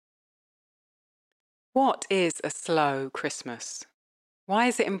What is a slow Christmas? Why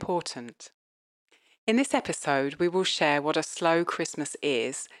is it important? In this episode, we will share what a slow Christmas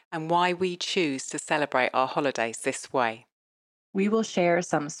is and why we choose to celebrate our holidays this way. We will share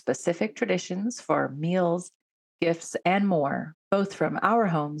some specific traditions for meals, gifts, and more, both from our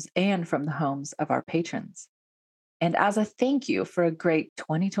homes and from the homes of our patrons. And as a thank you for a great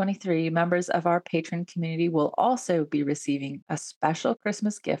 2023, members of our patron community will also be receiving a special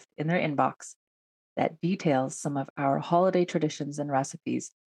Christmas gift in their inbox that details some of our holiday traditions and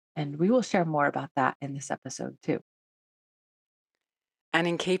recipes. And we will share more about that in this episode, too. And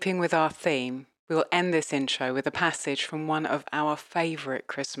in keeping with our theme, we will end this intro with a passage from one of our favourite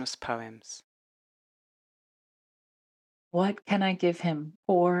Christmas poems. What can I give him,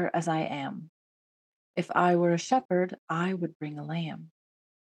 poor as I am? If I were a shepherd, I would bring a lamb.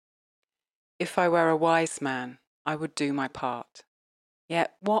 If I were a wise man, I would do my part.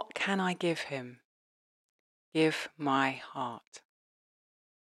 Yet what can I give him? Give my heart.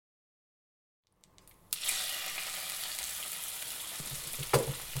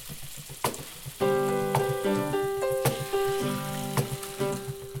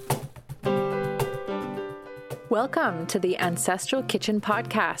 Welcome to the Ancestral Kitchen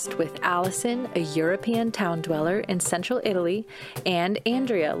Podcast with Allison, a European town dweller in central Italy, and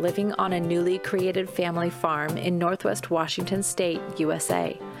Andrea, living on a newly created family farm in Northwest Washington State,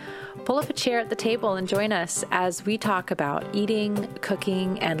 USA. Pull up a chair at the table and join us as we talk about eating,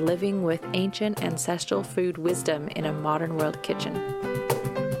 cooking, and living with ancient ancestral food wisdom in a modern world kitchen.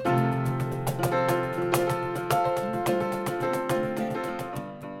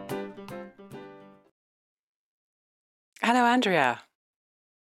 Hello, Andrea.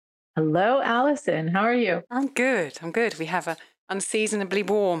 Hello, Allison. How are you? I'm good. We have an unseasonably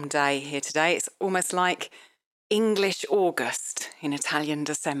warm day here today. It's almost like English August in Italian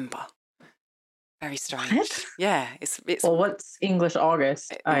December. Very strange. What? Yeah, it's Well, what's English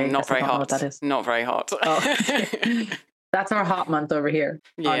August? not very I don't know hot. what that is. Not very hot. Oh. That's our hot month over here.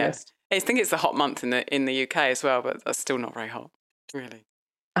 Yeah. August. I think it's the hot month in the UK as well, but that's still not very hot, really.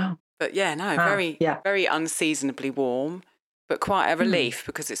 Oh. But yeah, no, very unseasonably warm, but quite a relief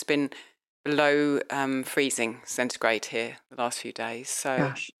because it's been below freezing centigrade here the last few days. So,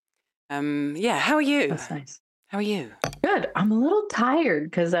 Gosh. Yeah, how are you? That's nice. How are you? Good. I'm a little tired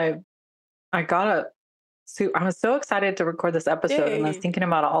because I was so excited to record this episode, and I was Yay. thinking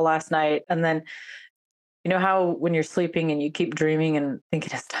about it all last night. And then, you know how when you're sleeping and you keep dreaming and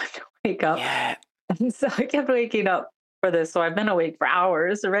thinking it's time to wake up? Yeah. And so I kept waking up for this. So I've been awake for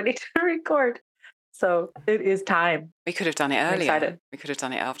hours ready to record. So it is time. We could have done it earlier. Excited. We could have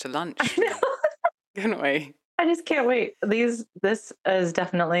done it after lunch. I know. Couldn't we? I just can't wait. This is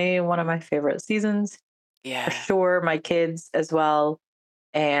definitely one of my favorite seasons. Yeah. For sure. My kids as well.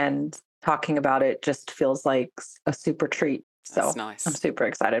 And talking about it just feels like a super treat. So That's nice. I'm super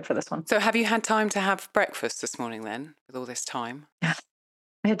excited for this one. So have you had time to have breakfast this morning then, with all this time? Yeah.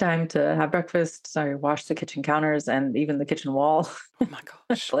 I had time to have breakfast. Sorry, wash the kitchen counters and even the kitchen wall. Oh my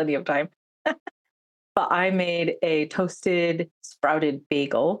gosh. Plenty of time. But I made a toasted sprouted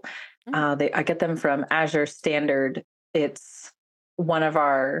bagel. I get them from Azure Standard. It's one of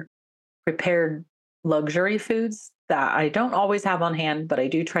our prepared luxury foods that I don't always have on hand, but I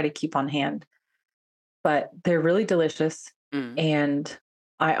do try to keep on hand. But they're really delicious. And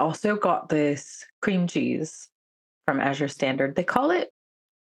I also got this cream cheese from Azure Standard. They call it,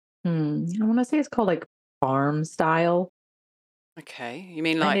 I want to say it's called like farm style. Okay. You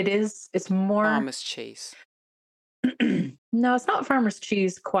mean like And it's more farmer's cheese? No, it's not farmer's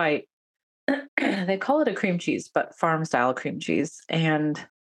cheese quite. They call it a cream cheese, but farm style cream cheese. And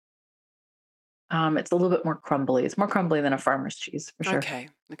it's a little bit more crumbly. It's more crumbly than a farmer's cheese for sure. Okay.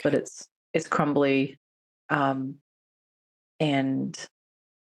 But it's crumbly and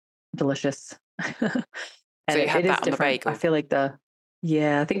delicious. And So you had it is that on the different. bagel? I feel like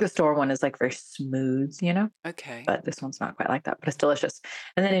I think the store one is like very smooth, Okay. but this one's not quite like that, but it's delicious.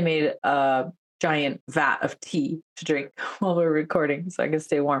 And then I made a giant vat of tea to drink while we were recording so I could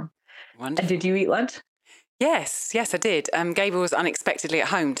stay warm. Wonderful. And did you eat lunch? Yes, I did. Gabriel was unexpectedly at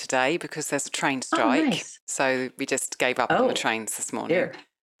home today because there's a train strike. Nice. So we just gave up on the trains this morning.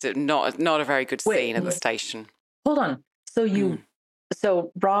 Dear. Not a very good scene at the station. Hold on.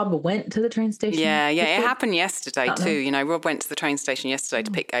 So Rob went to the train station? Yeah. It happened yesterday too. No. Rob went to the train station yesterday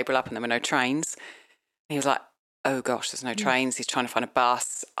to pick Gabriel up and there were no trains. And he was like, oh gosh, there's no trains. He's trying to find a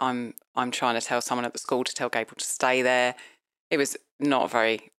bus. I'm trying to tell someone at the school to tell Gabriel to stay there. It was not a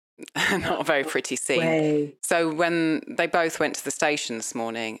very pretty scene. Way. So when they both went to the station this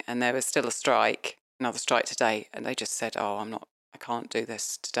morning and there was still a strike, another strike today, and they just said, I can't do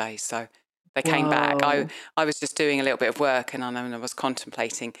this today. So They came back. Whoa. I was just doing a little bit of work, and I was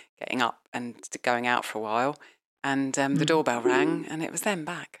contemplating getting up and going out for a while. And the doorbell rang, and it was them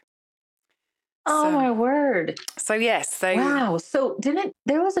back. Oh, So, my word. So, yes. Wow. So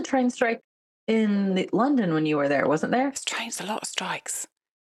there was a train strike in London when you were there, wasn't there? There's a lot of strikes.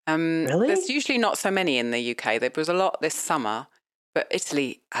 Really? There's usually not so many in the UK. There was a lot this summer, but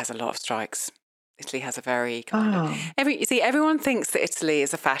Italy has a lot of strikes. Italy has a very kind of... everyone thinks that Italy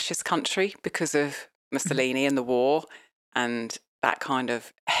is a fascist country because of Mussolini and the war and that kind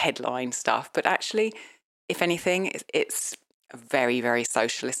of headline stuff. But actually, if anything, it's a very, very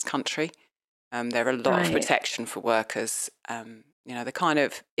socialist country. There are a lot of protection for workers.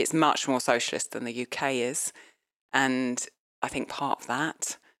 It's much more socialist than the UK is. And I think part of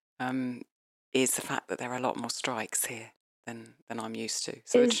that is the fact that there are a lot more strikes here than I'm used to.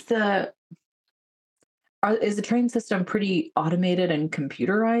 So is the train system pretty automated and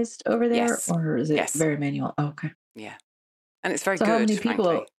computerized over there? Yes. Or is it very manual? Oh, okay. Yeah. And it's very good, how many people,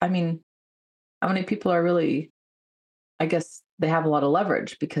 frankly. how many people are really, I guess they have a lot of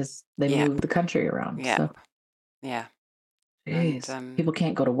leverage because they move the country around. Yeah. So. Yeah. Jeez. And, people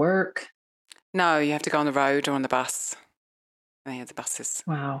can't go to work. No, you have to go on the road or on the bus. They have the buses.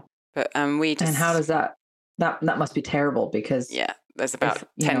 Wow. But we just... And how does that must be terrible because... Yeah, there's about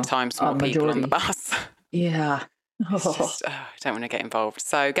 10 times more people on the bus. Yeah. I don't want to get involved.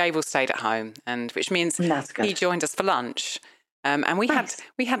 So Gable stayed at home, and which means he joined us for lunch. And we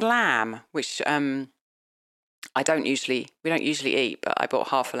had lamb, which we don't usually eat, but I bought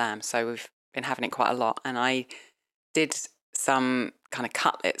half a lamb, so we've been having it quite a lot. And I did some kind of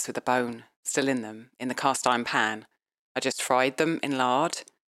cutlets with the bone still in them in the cast iron pan. I just fried them in lard,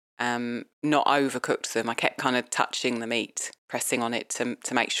 not overcooked them. I kept kind of touching the meat, pressing on it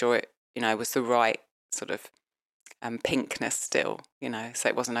to make sure it, was the right sort of pinkness still, so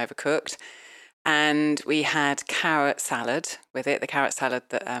it wasn't overcooked. And we had carrot salad with it, the carrot salad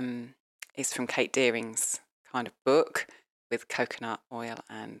that is from Kate Deering's kind of book with coconut oil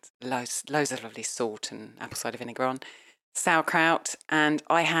and loads of lovely salt and apple cider vinegar on, sauerkraut, and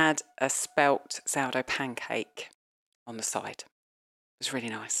I had a spelt sourdough pancake on the side. It was really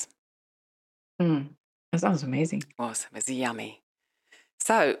nice. That sounds amazing. It was yummy.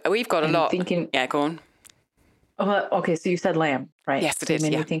 So we've got a lot. Yeah, go on. Well, okay, so you said lamb, right? Yes, it is.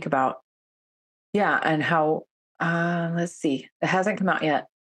 Made me think about, and how. Let's see, it hasn't come out yet,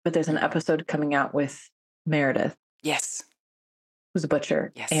 but there's an episode coming out with Meredith. Yes, who's a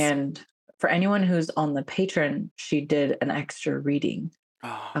butcher. Yes, and for anyone who's on the Patreon, she did an extra reading,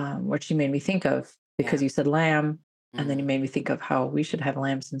 which she made me think of because you said lamb, and then you made me think of how we should have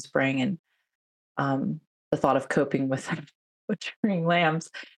lambs in spring, and the thought of coping with butchering lambs.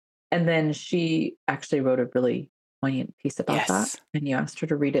 And then she actually wrote a really poignant piece about that. And you asked her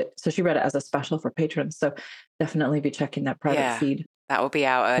to read it. So she read it as a special for patrons. So definitely be checking that private feed. That will be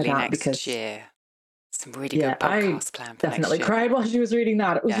out early next year. Some really good podcast plan for definitely next year. cried while she was reading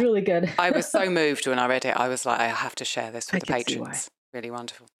that. It was really good. I was so moved when I read it. I was like, I have to share this with the patrons. Really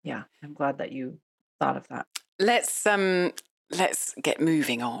wonderful. Yeah, I'm glad that you thought of that. Let's get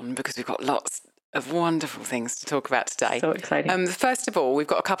moving on because we've got lots of wonderful things to talk about today. So exciting. First of all, we've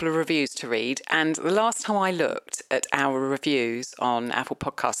got a couple of reviews to read. And the last time I looked at our reviews on Apple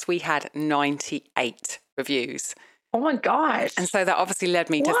Podcasts, we had 98 reviews. Oh my gosh. And so that obviously led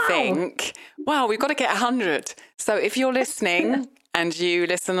me to think, wow, we've got to get 100. So if you're listening and you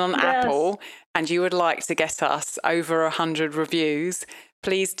listen on Apple and you would like to get us over 100 reviews,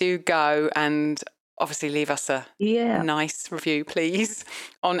 please do go and obviously leave us a nice review, please,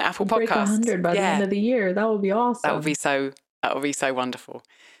 on Apple Podcasts. Break 100 by the end of the year. That would be awesome. That would be so wonderful.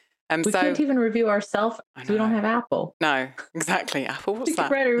 We can't even review ourselves because we don't have Apple. No, exactly. Apple, what's that? You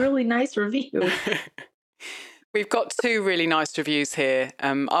could write a really nice review. We've got two really nice reviews here.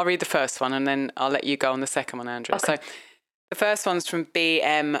 I'll read the first one and then I'll let you go on the second one, Andrea. Okay. So the first one's from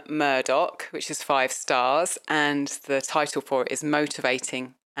BM Murdoch, which is 5 stars, and the title for it is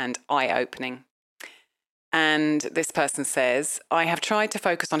Motivating and Eye-Opening. And this person says, I have tried to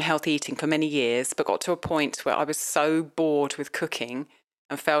focus on healthy eating for many years, but got to a point where I was so bored with cooking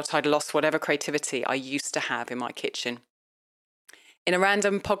and felt I'd lost whatever creativity I used to have in my kitchen. In a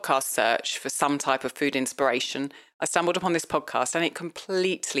random podcast search for some type of food inspiration, I stumbled upon this podcast and it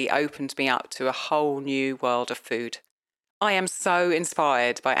completely opened me up to a whole new world of food. I am so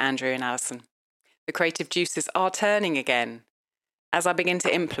inspired by Andrea and Alison. The creative juices are turning again. As I begin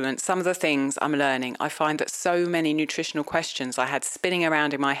to implement some of the things I'm learning, I find that so many nutritional questions I had spinning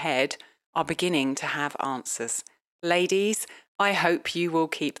around in my head are beginning to have answers. Ladies, I hope you will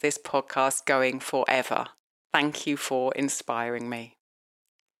keep this podcast going forever. Thank you for inspiring me.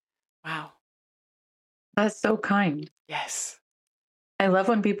 Wow. That's so kind. Yes. I love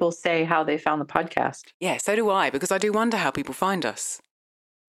when people say how they found the podcast. Yeah, so do I, because I do wonder how people find us.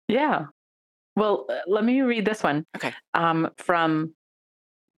 Yeah. Well, let me read this one. Okay. From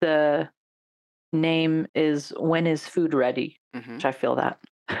the name is When Is Food Ready? Mm-hmm. Which I feel that.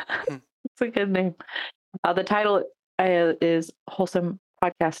 It's a good name. The title is Wholesome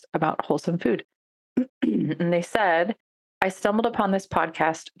Podcast About Wholesome Food. And they said, I stumbled upon this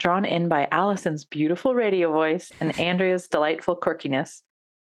podcast drawn in by Allison's beautiful radio voice and Andrea's delightful quirkiness.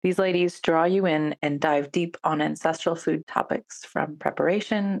 These ladies draw you in and dive deep on ancestral food topics, from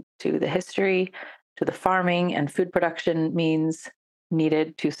preparation to the history to the farming and food production means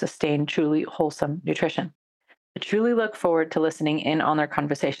needed to sustain truly wholesome nutrition. I truly look forward to listening in on their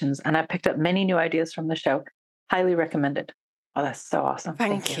conversations, and I picked up many new ideas from the show. Highly recommended. Oh, that's so awesome.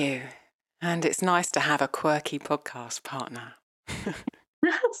 Thank you. And it's nice to have a quirky podcast partner.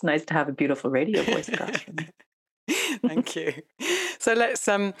 It's nice to have a beautiful radio voice across from me. Thank you. So let's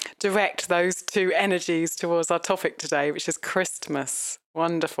direct those two energies towards our topic today, which is Christmas.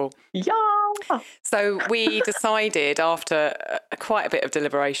 Wonderful. Yeah. So we decided after quite a bit of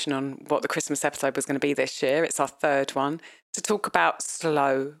deliberation on what the Christmas episode was going to be this year, it's our third one, to talk about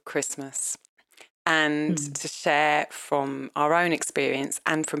slow Christmas and to share from our own experience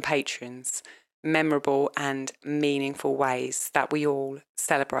and from patrons memorable and meaningful ways that we all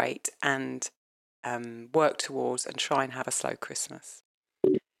celebrate and work towards and try and have a slow Christmas.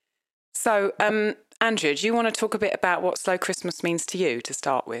 So, Andrea, do you want to talk a bit about what slow Christmas means to you to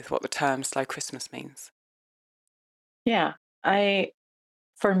start with, what the term slow Christmas means? Yeah,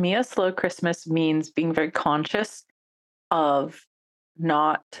 for me, a slow Christmas means being very conscious of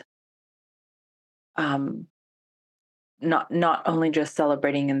not only just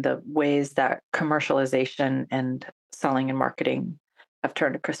celebrating in the ways that commercialization and selling and marketing have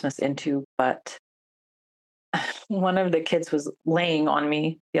turned Christmas into, but one of the kids was laying on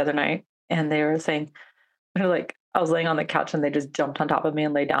me the other night, and they were saying, like, I was laying on the couch and they just jumped on top of me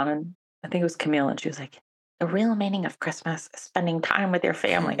and lay down, and I think it was Camille, and she was like, the real meaning of Christmas is spending time with your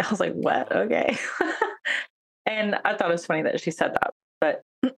family. I was like, what? Okay. And I thought it was funny that she said that. But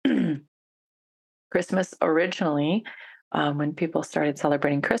Christmas originally, when people started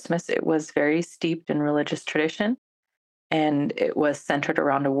celebrating Christmas, it was very steeped in religious tradition. And it was centered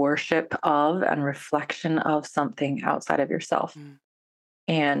around a worship of and reflection of something outside of yourself.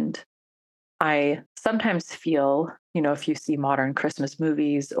 And I sometimes feel, if you see modern Christmas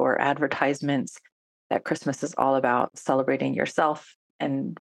movies or advertisements, that Christmas is all about celebrating yourself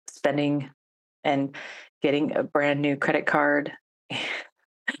and spending and getting a brand new credit card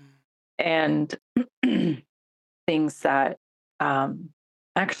and things that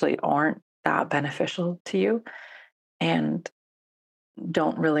actually aren't that beneficial to you and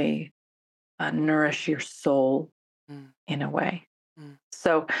don't really nourish your soul in a way.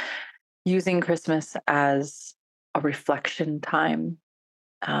 So using Christmas as a reflection time,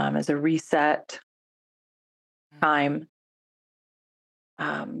 as a reset time,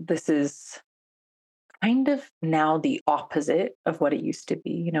 this is kind of now the opposite of what it used to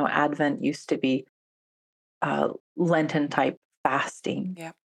be. Advent used to be Lenten type fasting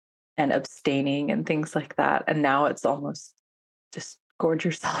and abstaining and things like that. And now it's almost just gorge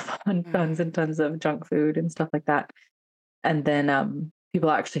yourself on tons and tons of junk food and stuff like that. And then people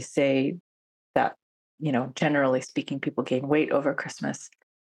actually say that, generally speaking, people gain weight over Christmas.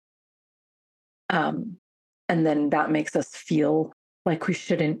 And then that makes us feel like we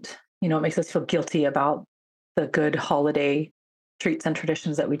shouldn't, it makes us feel guilty about the good holiday treats and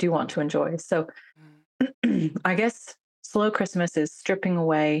traditions that we do want to enjoy. So I guess slow Christmas is stripping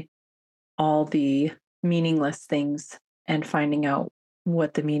away all the meaningless things and finding out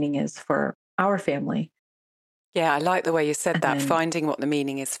what the meaning is for our family. Yeah, I like the way you said that, finding what the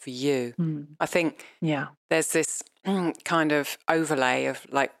meaning is for you. I think there's this kind of overlay of,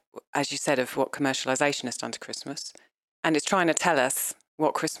 like, as you said, of what commercialization has done to Christmas. And it's trying to tell us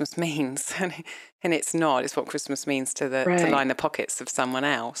what Christmas means. And it's not. It's what Christmas means to line the pockets of someone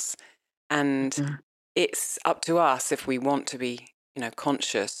else. And it's up to us, if we want to be,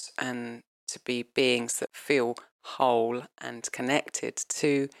 conscious and to be beings that feel whole and connected,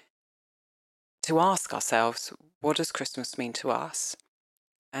 to ask ourselves, what does Christmas mean to us?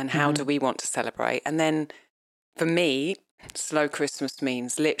 And how do we want to celebrate? And then for me, slow Christmas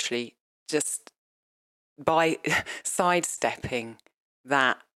means literally just by sidestepping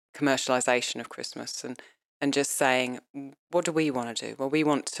that commercialization of Christmas and just saying, what do we want to do? Well, we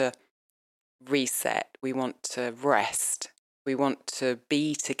want to reset. We want to rest. We want to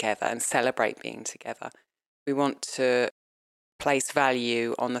be together and celebrate being together. We want to place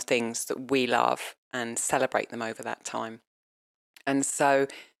value on the things that we love and celebrate them over that time. And so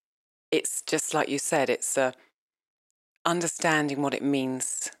it's just like you said, it's understanding what it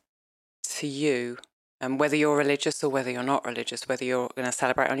means to you, and whether you're religious or whether you're not religious, whether you're going to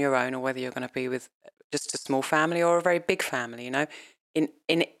celebrate on your own or whether you're going to be with just a small family or a very big family, you know.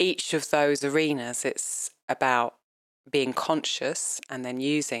 In each of those arenas, it's about being conscious and then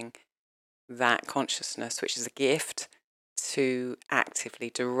using that consciousness, which is a gift, to actively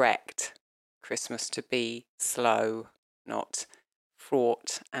direct Christmas to be slow, not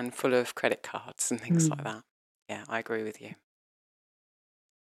fraught and full of credit cards and things like that. Yeah, I agree with you.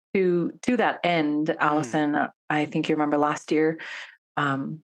 To that end, Allison, I think you remember last year,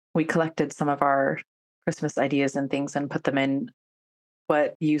 we collected some of our Christmas ideas and things and put them in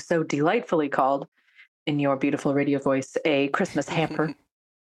what you so delightfully called, in your beautiful radio voice, a Christmas hamper.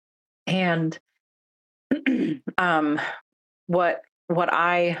 And what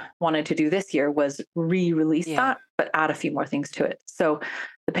I wanted to do this year was re-release that, but add a few more things to it. So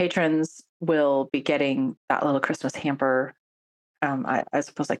the patrons will be getting that little Christmas hamper. I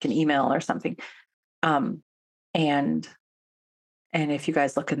suppose like an email or something. And if you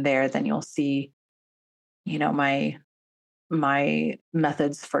guys look in there, then you'll see, you know, my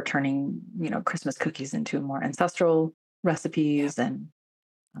methods for turning, you know, Christmas cookies into more ancestral recipes and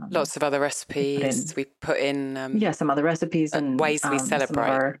lots of other recipes. We put in some other recipes and ways we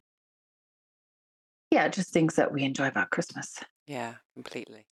celebrate. Just things that we enjoy about Christmas. Yeah,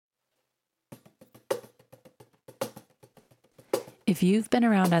 completely. If you've been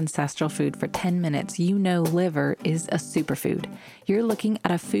around ancestral food for 10 minutes, you know liver is a superfood. You're looking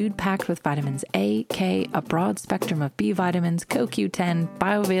at a food packed with vitamins A, K, a broad spectrum of B vitamins, CoQ10,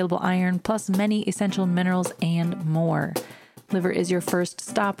 bioavailable iron, plus many essential minerals and more. Liver is your first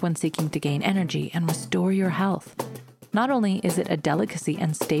stop when seeking to gain energy and restore your health. Not only is it a delicacy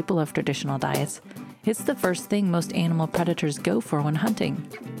and staple of traditional diets, it's the first thing most animal predators go for when hunting.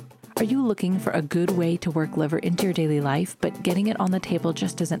 Are you looking for a good way to work liver into your daily life, but getting it on the table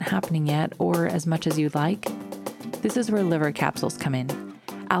just isn't happening yet or as much as you'd like? This is where liver capsules come in.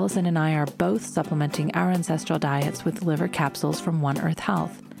 Allison and I are both supplementing our ancestral diets with liver capsules from One Earth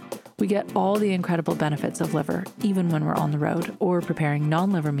Health. We get all the incredible benefits of liver, even when we're on the road or preparing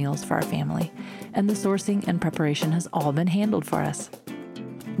non-liver meals for our family, and the sourcing and preparation has all been handled for us.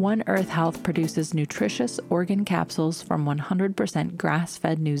 One Earth Health produces nutritious organ capsules from 100%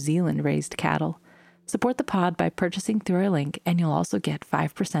 grass-fed New Zealand-raised cattle. Support the pod by purchasing through our link, and you'll also get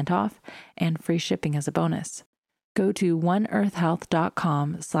 5% off and free shipping as a bonus. Go to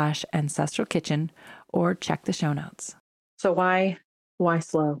oneearthhealth.com/ancestralkitchen or check the show notes. So why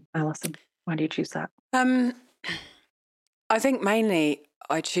slow, Allison? Why do you choose that? I think mainly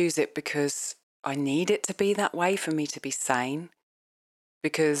I choose it because I need it to be that way for me to be sane.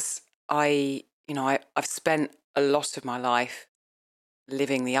 Because I've spent a lot of my life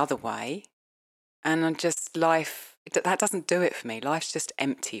living the other way, and I'm just that doesn't do it for me. Life's just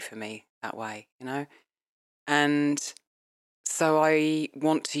empty for me that way, you know? And so I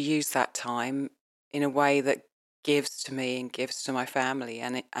want to use that time in a way that gives to me and gives to my family,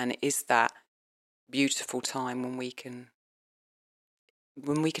 and it is that beautiful time when we can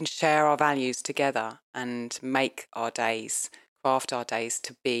share our values together and make our days, craft our days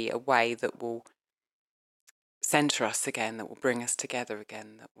to be a way that will centre us again, that will bring us together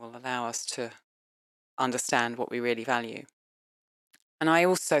again, that will allow us to understand what we really value. And I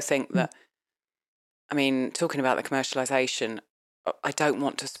also think that, talking about the commercialisation, I don't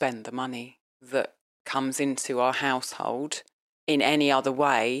want to spend the money that comes into our household in any other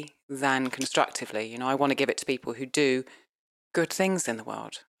way than constructively. You know, I want to give it to people who do good things in the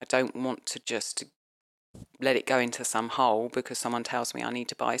world. I don't want to just let it go into some hole because someone tells me I need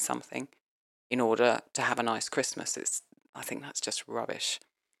to buy something in order to have a nice Christmas. I think that's just rubbish.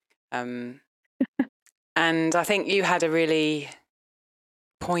 And I think you had a really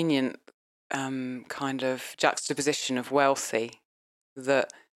poignant kind of juxtaposition of wealthy,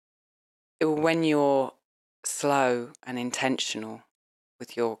 that when you're slow and intentional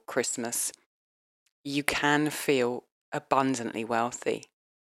with your Christmas, you can feel abundantly wealthy,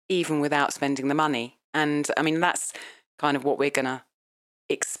 even without spending the money. And that's kind of what we're going to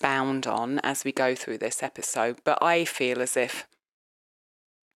expound on as we go through this episode. But I feel as if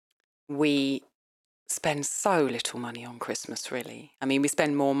we spend so little money on Christmas, really. We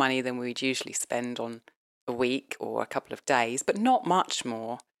spend more money than we'd usually spend on a week or a couple of days, but not much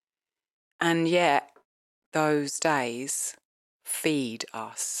more. And yet those days feed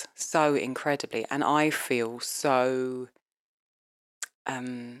us so incredibly. And I feel so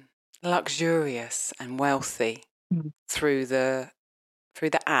luxurious and wealthy through through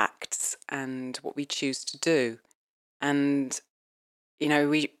the acts and what we choose to do. And, you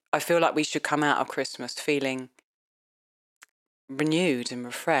know, I feel like we should come out of Christmas feeling renewed and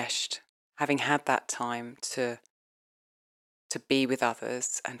refreshed, having had that time to be with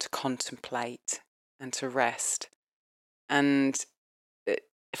others and to contemplate and to rest. And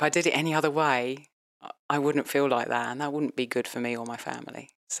if I did it any other way, I wouldn't feel like that, and that wouldn't be good for me or my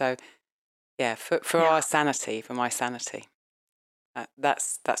family. So, yeah, for our sanity, for my sanity,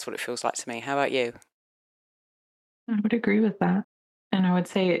 that's what it feels like to me. How about you? I would agree with that. And I would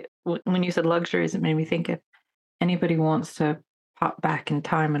say, when you said luxuries, it made me think if anybody wants to pop back in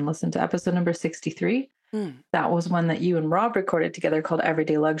time and listen to episode number 63, that was one that you and Rob recorded together called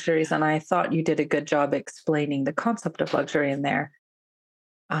Everyday Luxuries. And I thought you did a good job explaining the concept of luxury in there.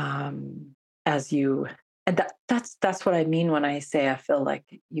 And that's what I mean when I say I feel like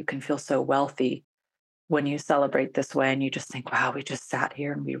you can feel so wealthy when you celebrate this way, and you just think, wow, we just sat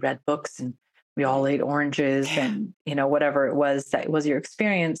here and we read books and we all ate oranges and, you know, whatever it was that was your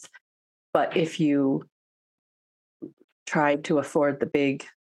experience. But if you tried to afford the big,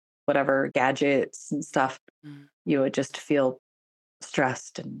 whatever gadgets and stuff, you would just feel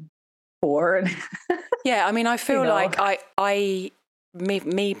stressed and bored. Yeah, I mean, I feel like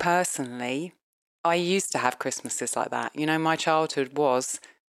me personally, I used to have Christmases like that. You know, my childhood was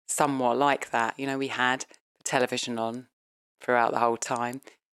somewhat like that. You know, we had the television on throughout the whole time.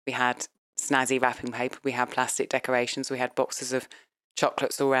 We had snazzy wrapping paper. We had plastic decorations. We had boxes of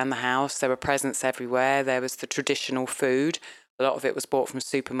chocolates all around the house. There were presents everywhere. There was the traditional food. A lot of it was bought from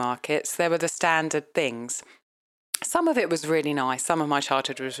supermarkets. There were the standard things. Some of it was really nice. Some of my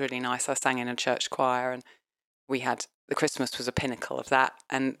childhood was really nice. I sang in a church choir, and the Christmas was a pinnacle of that.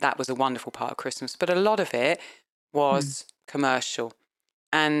 And that was a wonderful part of Christmas. But a lot of it was commercial.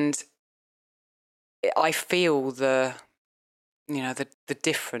 And I feel the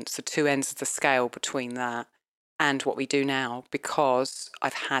difference, the two ends of the scale between that and what we do now, because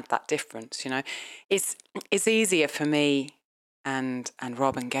I've had that difference. You know, it's easier for me and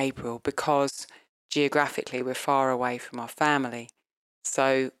Rob and Gabriel because geographically we're far away from our family.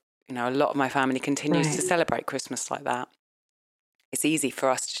 So, you know, a lot of my family continues to celebrate Christmas like that. It's easy for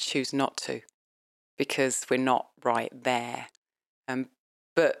us to choose not to because we're not right there.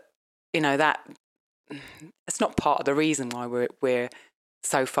 But, you know, it's not part of the reason why we're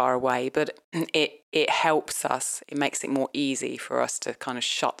so far away, but it helps us. It makes it more easy for us to kind of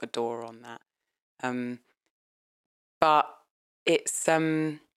shut the door on that. But it's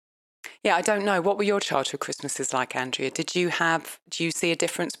I don't know. What were your childhood Christmases like, Andrea? Do you see a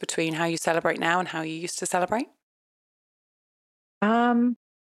difference between how you celebrate now and how you used to celebrate?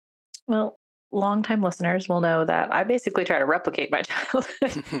 Well, longtime listeners will know that I basically try to replicate my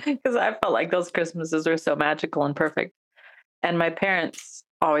childhood because I felt like those Christmases were so magical and perfect. And my parents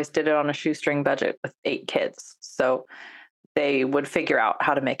always did it on a shoestring budget with 8 kids. So they would figure out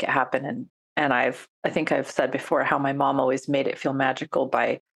how to make it happen. And I think I've said before how my mom always made it feel magical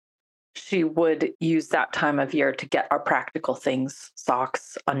she would use that time of year to get our practical things,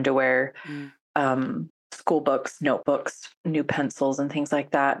 socks, underwear, school books, notebooks, new pencils, and things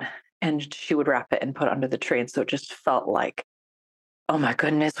like that. And she would wrap it and put it under the tree. And so it just felt like, oh my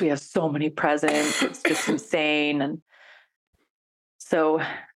goodness, we have so many presents. It's just insane. And so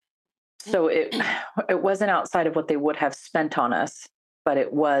it wasn't outside of what they would have spent on us, but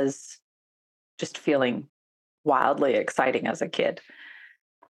it was just feeling wildly exciting as a kid.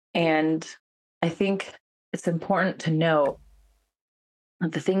 And I think it's important to know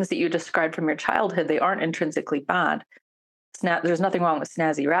that the things that you described from your childhood, they aren't intrinsically bad. There's nothing wrong with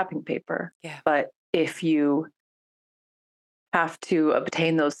snazzy wrapping paper. Yeah. But if you have to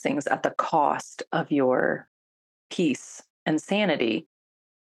obtain those things at the cost of your peace and sanity,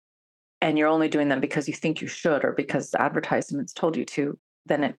 and you're only doing them because you think you should or because the advertisements told you to,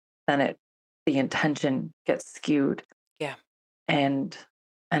 then the intention gets skewed. Yeah. And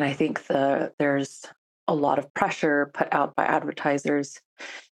I think there's a lot of pressure put out by advertisers.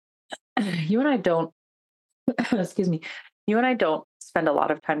 You and I don't, excuse me, you and I don't spend a lot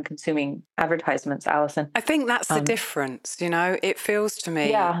of time consuming advertisements, Alison. I think that's the difference, you know. It feels to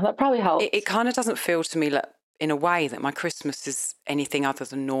me... Yeah, that probably helps. It kind of doesn't feel to me like, in a way, that my Christmas is anything other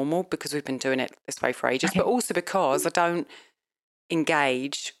than normal because we've been doing it this way for ages, but also because I don't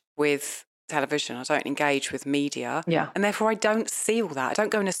engage with television, I don't engage with media, and therefore I don't see all that. I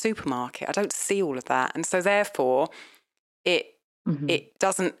don't go in a supermarket, I don't see all of that, and so therefore it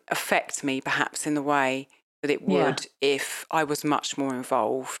doesn't affect me perhaps in the way that it would if I was much more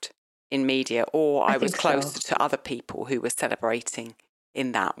involved in media or I was closer to other people who were celebrating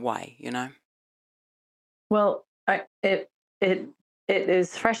in that way, you know. Well, it it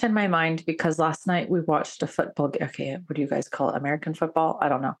is fresh in my mind because last night we watched a football game. Okay, what do you guys call it? American football? I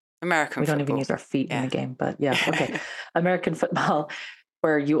don't know. American We football. don't even use our feet in the game, but yeah, okay. American football,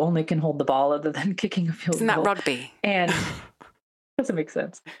 where you only can hold the ball other than kicking a field goal. Isn't that rugby? And doesn't make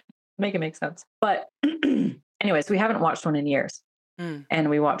sense. Make it make sense. But anyways, we haven't watched one in years. And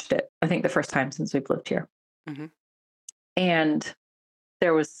we watched it, I think, the first time since we've lived here. Mm-hmm. And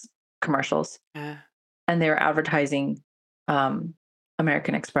there was commercials. And they were advertising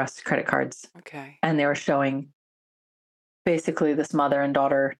American Express credit cards. Okay. And they were showing basically this mother and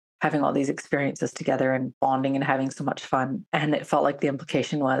daughter having all these experiences together and bonding and having so much fun. And it felt like the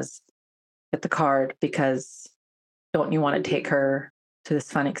implication was, get the card because don't you want to take her to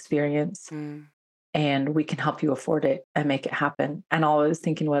this fun experience? And we can help you afford it and make it happen. And all I was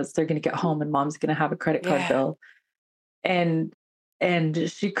thinking was, they're going to get home and mom's going to have a credit card bill. And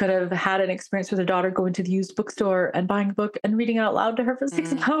she could have had an experience with her daughter going to the used bookstore and buying a book and reading it out loud to her for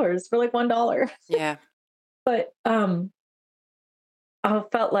 6 hours for like $1. Yeah. But I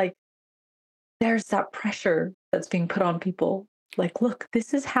felt like there's that pressure that's being put on people. Like, look,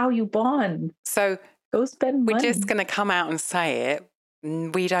 this is how you bond. So go spend money. We're just going to come out and say it.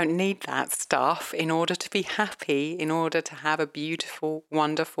 We don't need that stuff in order to be happy, in order to have a beautiful,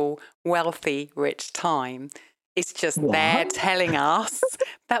 wonderful, wealthy, rich time. It's just they're telling us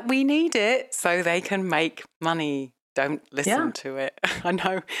that we need it so they can make money. Don't listen to it. I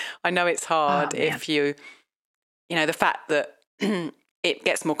know it's hard if you know, the fact that it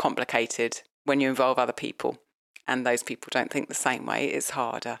gets more complicated when you involve other people and those people don't think the same way. It's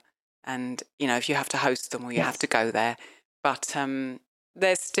harder. And, you know, if you have to host them or you have to go there. But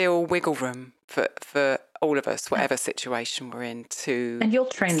there's still wiggle room for all of us, whatever situation we're in, to and you'll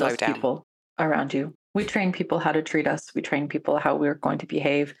train slow those down. People around you. We train people how to treat us. We train people how we're going to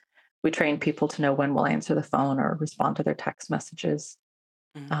behave. We train people to know when we'll answer the phone or respond to their text messages.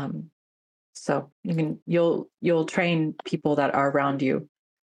 So you'll train people that are around you.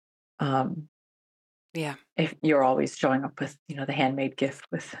 If you're always showing up with, you know, the handmade gift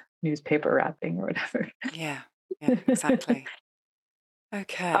with newspaper wrapping or whatever. Yeah, exactly.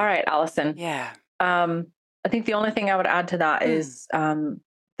 Okay. All right, Allison. Yeah. I think the only thing I would add to that is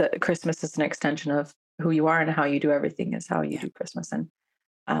that Christmas is an extension of who you are, and how you do everything is how you do Christmas. And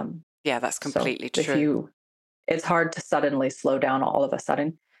that's completely true. It's hard to suddenly slow down all of a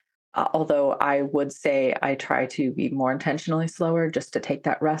sudden. Although I would say I try to be more intentionally slower just to take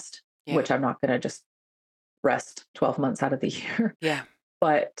that rest, which I'm not going to just rest 12 months out of the year. Yeah.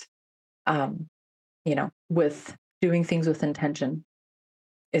 But, you know, with doing things with intention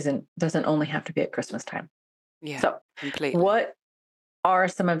doesn't only have to be at Christmas time. Yeah. So completely. What are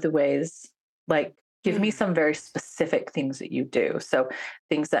some of the ways, like, give me some very specific things that you do. So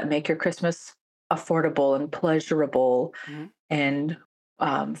things that make your Christmas affordable and pleasurable and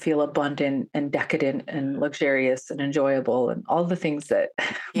feel abundant and decadent and luxurious and enjoyable and all the things that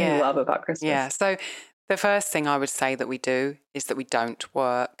we love about Christmas. Yeah. So the first thing I would say that we do is that we don't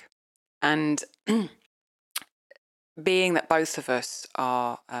work. And being that both of us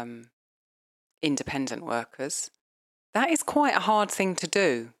are independent workers, that is quite a hard thing to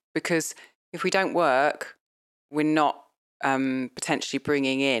do, because if we don't work, we're not potentially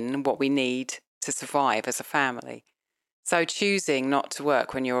bringing in what we need to survive as a family. So choosing not to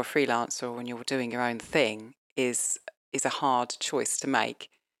work when you're a freelancer or when you're doing your own thing is a hard choice to make.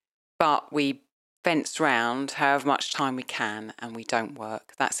 But we fence round however much time we can and we don't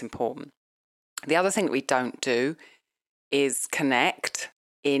work. That's important. The other thing that we don't do is connect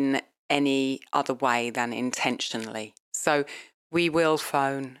in any other way than intentionally. So we will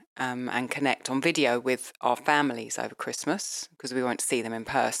phone and connect on video with our families over Christmas because we won't see them in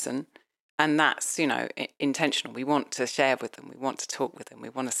person. And that's, you know, intentional. We want to share with them. We want to talk with them. We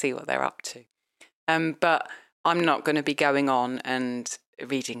want to see what they're up to. But I'm not going to be going on and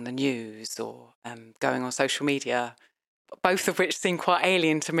reading the news or going on social media, both of which seem quite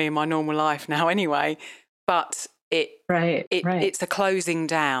alien to me in my normal life now anyway. But it's a closing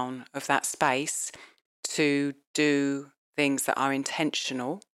down of that space to do things that are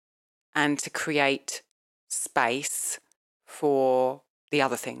intentional and to create space for the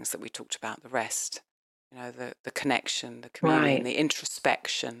other things that we talked about, the rest, you know, the connection, the communion, the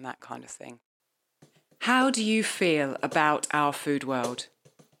introspection, that kind of thing. How do you feel about our food world?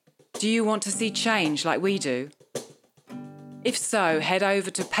 Do you want to see change like we do? If so, head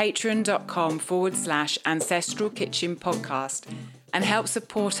over to patreon.com/Ancestral Kitchen Podcast and help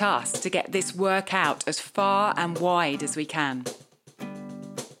support us to get this work out as far and wide as we can.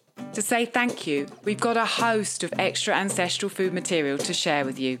 To say thank you, we've got a host of extra ancestral food material to share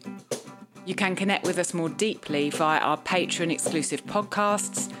with you. You can connect with us more deeply via our Patreon exclusive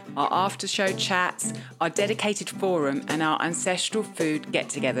podcasts, our after show chats, our dedicated forum, and our ancestral food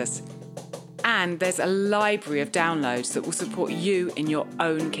get-togethers. And there's a library of downloads that will support you in your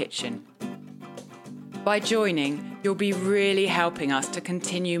own kitchen. By joining, you'll be really helping us to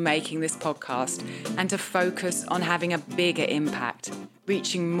continue making this podcast and to focus on having a bigger impact,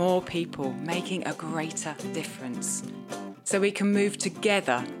 reaching more people, making a greater difference. So we can move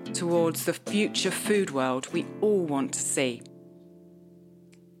together towards the future food world we all want to see.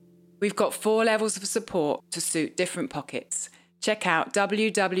 We've got 4 levels of support to suit different pockets. Check out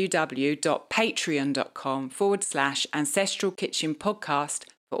www.patreon.com/Ancestral Kitchen Podcast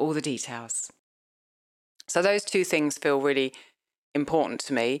for all the details. So those 2 things feel really important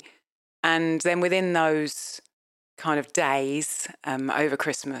to me. And then within those kind of days over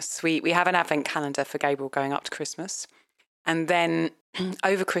Christmas, we have an advent calendar for Gabriel going up to Christmas. And then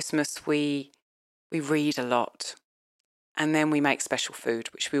over Christmas, we read a lot. And then we make special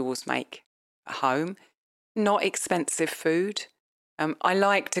food, which we always make at home. Not expensive food. I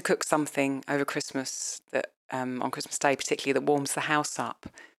like to cook something over Christmas that on Christmas Day, particularly that warms the house up.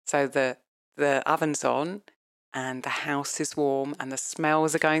 So the oven's on and the house is warm and the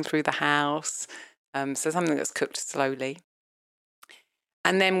smells are going through the house. So something that's cooked slowly.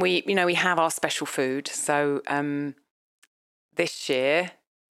 And then we have our special food. So this year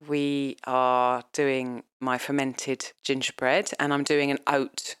we are doing my fermented gingerbread, and I'm doing an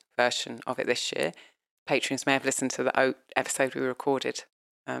oat version of it this year. Patrons may have listened to the oat episode we recorded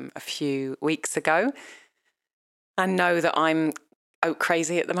a few weeks ago and know that I'm oat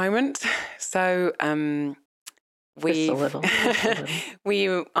crazy at the moment. So I'm making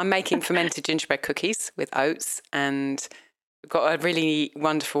fermented gingerbread cookies with oats, and we've got a really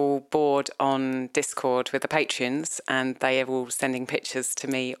wonderful board on Discord with the patrons, and they are all sending pictures to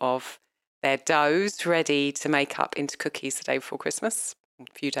me of their doughs ready to make up into cookies the day before Christmas, a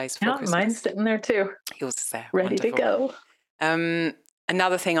few days before Christmas. Mine's sitting there too. Yours is there. Ready Wonderful. to go.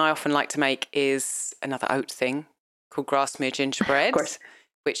 Another thing I often like to make is another oat thing called Grasmere gingerbread,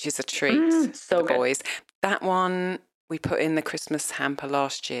 which is a treat for the boys. That one we put in the Christmas hamper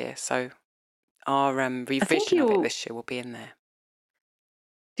last year, so our revision of it this year will be in there.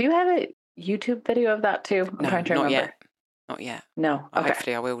 Do you have a YouTube video of that too? I'm trying to remember. Not yet. No. Okay.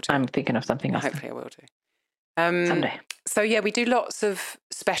 Hopefully I will do. I'm thinking of something else. Hopefully I will do. Someday. So yeah, we do lots of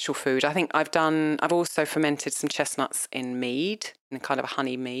special food. I think I've also fermented some chestnuts in mead, in a kind of a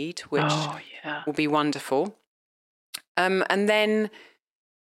honey mead, which will be wonderful. And then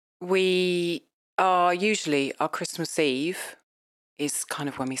we are usually, our Christmas Eve is kind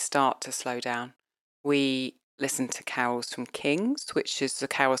of when we start to slow down. We listen to carols from King's, which is the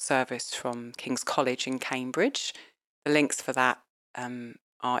carol service from King's College in Cambridge. The links for that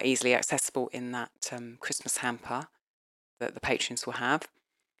are easily accessible in that Christmas hamper that the patrons will have.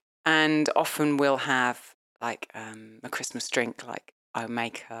 And often we'll have like a Christmas drink, like I'll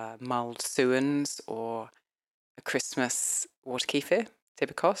make a mulled suans or a Christmas water kefir,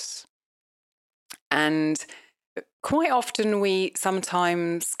 Tibikos. And quite often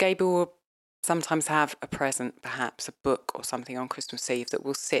Gabriel will sometimes have a present, perhaps a book or something on Christmas Eve that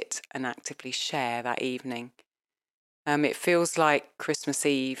we'll sit and actively share that evening. It feels like Christmas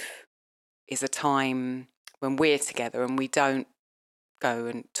Eve is a time when we're together and we don't go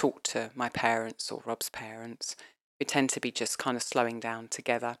and talk to my parents or Rob's parents. We tend to be just kind of slowing down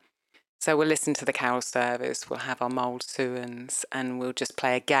together. So we'll listen to the carol service, we'll have our mulled suans, and we'll just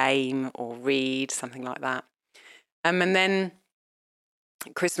play a game or read, something like that. And then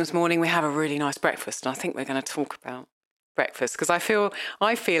Christmas morning we have a really nice breakfast, and I think we're going to talk about breakfast because I feel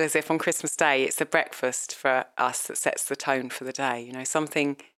as if on Christmas Day it's the breakfast for us that sets the tone for the day. You know,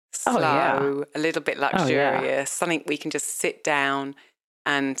 something slow, a little bit luxurious, something we can just sit down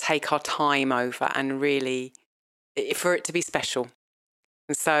and take our time over and really, for it to be special.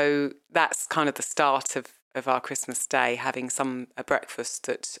 And so that's kind of the start of our Christmas Day, having a breakfast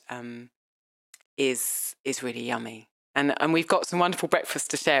that is really yummy. And we've got some wonderful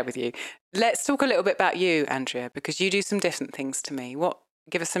breakfast to share with you. Let's talk a little bit about you, Andrea, because you do some different things to me.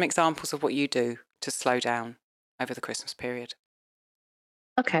 Give us some examples of what you do to slow down over the Christmas period.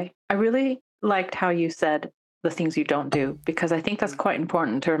 Okay. I really liked how you said the things you don't do, because I think that's quite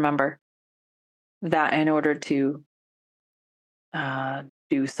important to remember that in order to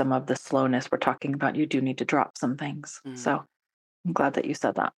do some of the slowness we're talking about, you do need to drop some things. So I'm glad that you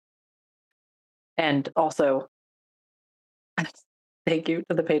said that. And also, thank you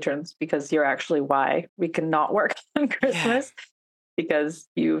to the patrons, because you're actually why we cannot work on Christmas, because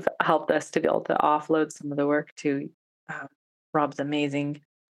you've helped us to be able to offload some of the work to Rob's amazing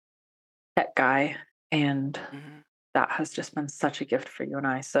tech guy, and Mm-hmm. that has just been such a gift for you and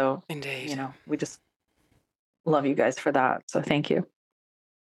I. So, Indeed. we just love you guys for that. So thank you.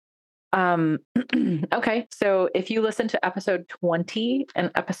 Okay. So if you listen to episode 20 and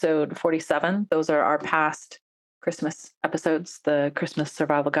episode 47, those are our past Christmas episodes, the Christmas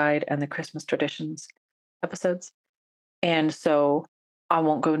survival guide and the Christmas traditions episodes. And so I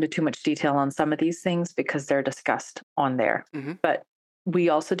won't go into too much detail on some of these things because they're discussed on there. Mm-hmm. But we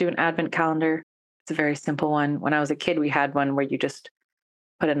also do an advent calendar. It's a very simple one. When I was a kid, we had one where you just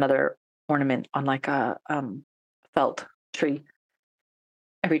put another ornament on like a felt tree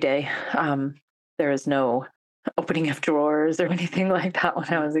every day. There is no opening of drawers or anything like that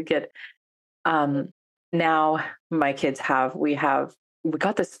when I was a kid. Now my kids we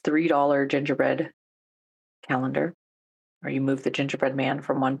got this $3 gingerbread calendar where you move the gingerbread man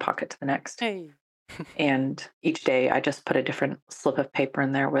from one pocket to the next. Hey. And each day I just put a different slip of paper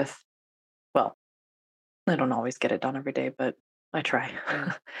in there well, I don't always get it done every day, but I try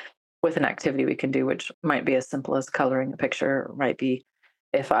with an activity we can do, which might be as simple as coloring a picture, might be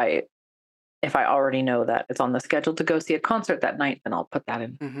if I already know that it's on the schedule to go see a concert that night, then I'll put that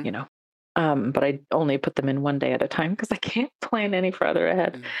in, but I only put them in one day at a time because I can't plan any further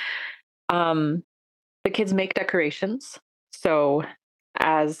ahead. The kids make decorations. So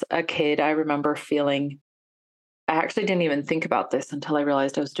as a kid, I remember I actually didn't even think about this until I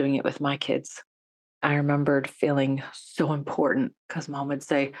realized I was doing it with my kids. I remembered feeling so important because mom would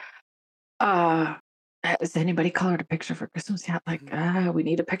say, has anybody colored a picture for Christmas yet? Like, we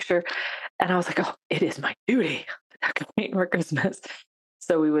need a picture. And I was like, oh, it is my duty to decorate for Christmas.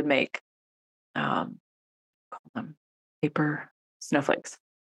 So we would make, call them paper snowflakes.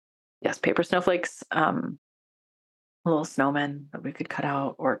 Yes, paper snowflakes, little snowmen that we could cut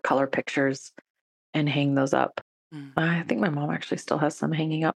out or color pictures and hang those up. I think my mom actually still has some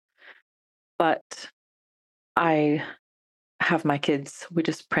hanging up. But I have my kids, we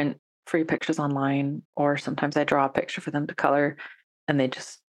just print free pictures online, or sometimes I draw a picture for them to color, and they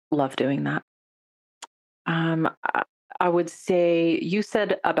just love doing that. I would say you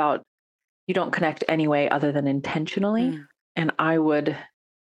said about you don't connect any way other than intentionally. And I would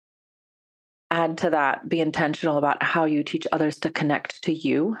add to that, be intentional about how you teach others to connect to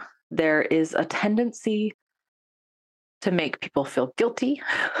you. There is a tendency to make people feel guilty.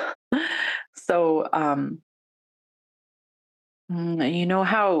 So, you know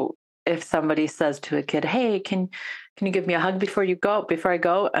how if somebody says to a kid, "Hey, can you give me a hug before I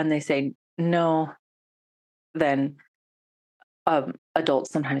go?" and they say no, then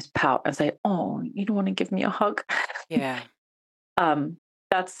adults sometimes pout and say, "Oh, you don't want to give me a hug?" Yeah.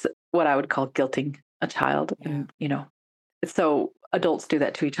 That's what I would call guilting a child. Yeah. And, so adults do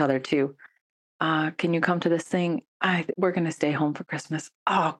that to each other too. Can you come to this thing? We're going to stay home for Christmas.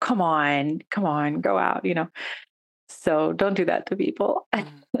 Oh, come on, go out, So don't do that to people and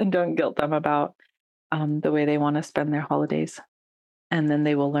don't guilt them about the way they want to spend their holidays. And then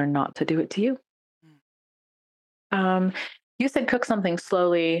they will learn not to do it to you. You said cook something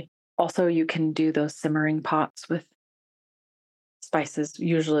slowly. Also, you can do those simmering pots with spices.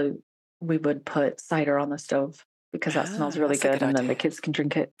 Usually we would put cider on the stove because that smells really good. And then the kids can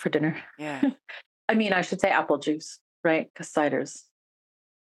drink it for dinner. Yeah. I mean, I should say apple juice, right? Because cider's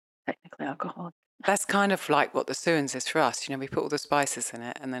technically alcoholic. That's kind of like what the suins is for us. We put all the spices in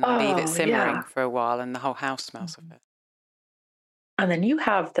it and then leave it simmering for a while and the whole house smells of it. And then you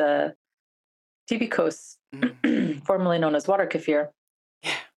have the tibikos, formerly known as water kefir,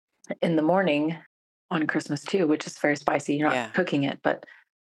 in the morning on Christmas too, which is very spicy. You're not cooking it, but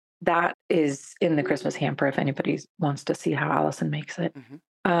that is in the Christmas hamper if anybody wants to see how Allison makes it.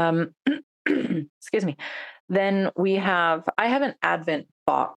 Excuse me. Then I have an Advent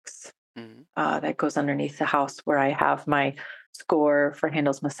box that goes underneath the house where I have my score for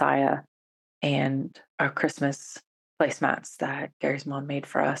Handel's Messiah and our Christmas placemats that Gary's mom made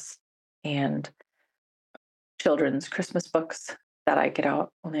for us, and children's Christmas books that I get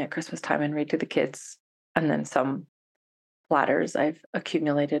out only at Christmas time and read to the kids, and then some platters I've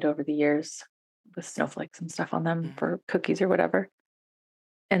accumulated over the years with snowflakes and stuff on them for cookies or whatever.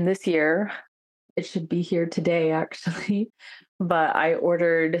 And this year, it should be here today actually, but I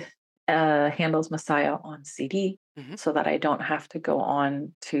ordered Handel's Messiah on CD so that I don't have to go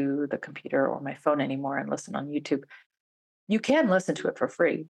on to the computer or my phone anymore and listen on YouTube. You can listen to it for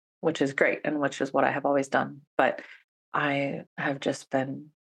free, which is great, and which is what I have always done. But I have just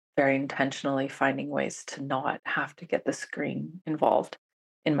been very intentionally finding ways to not have to get the screen involved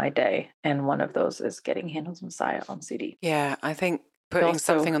in my day. And one of those is getting Handel's Messiah on CD. Yeah, I think putting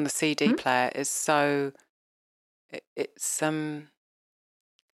something on the CD player is so, it's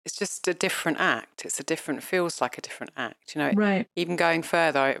it's just a different act. Feels like a different act. Right. Even going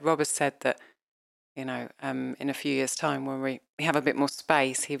further, Rob has said that, in a few years' time, when we have a bit more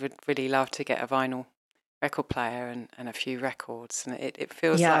space, he would really love to get a vinyl record player and a few records. And it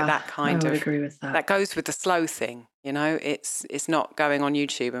feels like that kind I would of, agree with that. That goes with the slow thing, it's not going on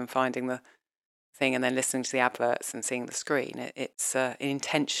YouTube and finding the thing and then listening to the adverts and seeing the screen. It's an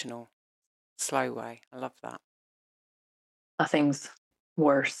intentional, slow way. I love that. Nothing's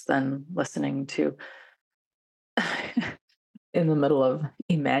worse than listening to in the middle of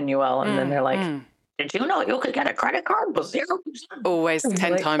Emmanuel, and then they're like, "Did you know you could get a credit card with 0%?" Always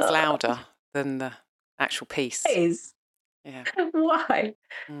 10 times louder than the actual piece. Yeah. Why?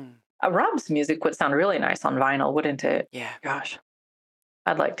 Rob's music would sound really nice on vinyl, wouldn't it? Yeah. Gosh,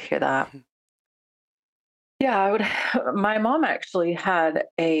 I'd like to hear that. Yeah, I would. My mom actually had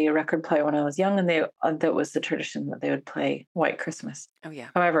a record player when I was young, and that was the tradition that they would play White Christmas. Oh, yeah.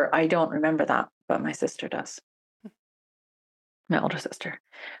 However, I don't remember that, but my sister does. My older sister.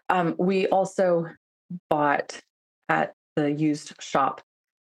 We also bought at the used shop.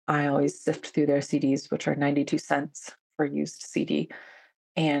 I always sift through their CDs, which are 92 cents for used CD.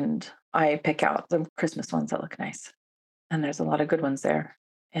 And I pick out the Christmas ones that look nice. And there's a lot of good ones there.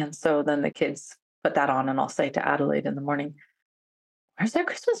 And so then the kids put that on, and I'll say to Adelaide in the morning, why is there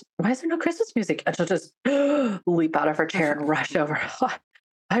no Christmas music? And she'll just leap out of her chair and rush over.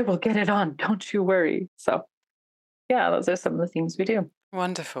 I will get it on. Don't you worry. So yeah, those are some of the things we do.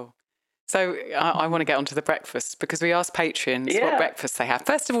 Wonderful. So I want to get onto the breakfast, because we asked patrons what breakfast they have.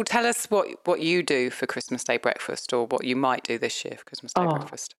 First of all, tell us what you do for Christmas Day breakfast, or what you might do this year for Christmas Day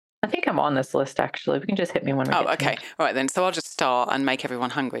breakfast. I think I'm on this list, actually. We can just hit me when we get okay. All right, then. So I'll just start and make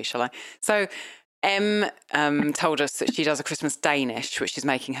everyone hungry, shall I? So Em told us that she does a Christmas Danish, which she's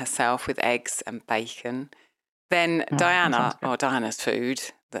making herself with eggs and bacon. Then Diana's food,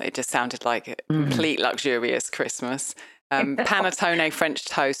 that it just sounded like a complete luxurious Christmas. Panettone French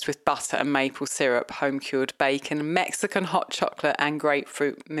toast with butter and maple syrup, home-cured bacon, Mexican hot chocolate and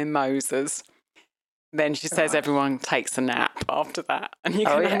grapefruit mimosas. Then she says everyone takes a nap after that, and you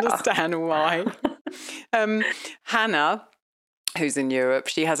can understand why. Hannah, who's in Europe,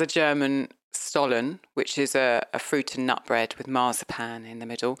 she has a German Stollen, which is a fruit and nut bread with marzipan in the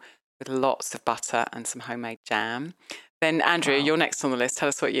middle, with lots of butter and some homemade jam. Then Andrea, you're next on the list. Tell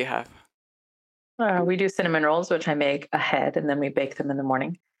us what you have. We do cinnamon rolls, which I make ahead, and then we bake them in the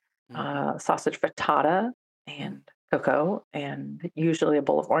morning. Sausage frittata and cocoa, and usually a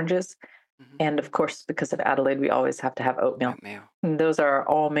bowl of oranges. And of course, because of Adelaide, we always have to have oatmeal. And those are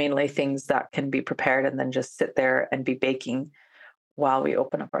all mainly things that can be prepared and then just sit there and be baking while we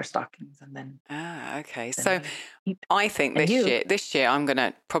open up our stockings. And then okay. So I think this year I'm going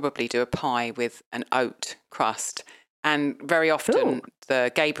to probably do a pie with an oat crust. And very often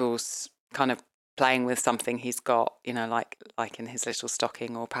the Gabriel's kind of playing with something he's got, like in his little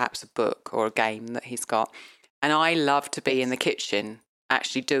stocking, or perhaps a book or a game that he's got. And I love to be in the kitchen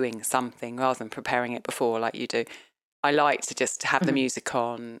actually doing something rather than preparing it before like you do. I like to just have the music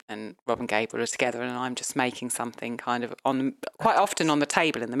on, and Rob and Gabriel are together, and I'm just making something kind of quite often on the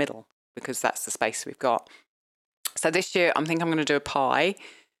table in the middle, because that's the space we've got. So this year I'm going to do a pie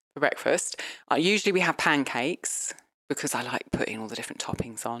for breakfast. Usually we have pancakes, because I like putting all the different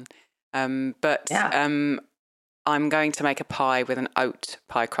toppings on. I'm going to make a pie with an oat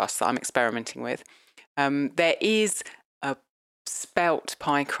pie crust that I'm experimenting with. There is a spelt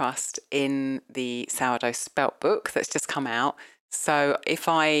pie crust in the sourdough spelt book that's just come out. So if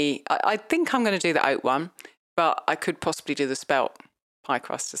I think I'm going to do the oat one, but I could possibly do the spelt pie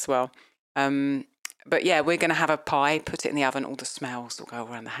crust as well. But yeah, we're going to have a pie, put it in the oven, all the smells will go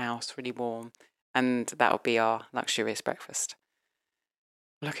around the house, really warm, and that'll be our luxurious breakfast.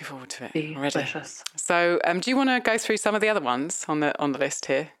 Looking forward to it already. Delicious. So do you want to go through some of the other ones on the list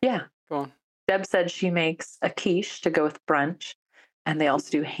here? Yeah. Go on. Deb said she makes a quiche to go with brunch, and they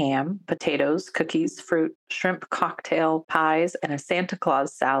also do ham, potatoes, cookies, fruit, shrimp cocktail, pies, and a Santa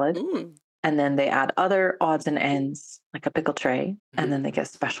Claus salad. And then they add other odds and ends, like a pickle tray, and then they get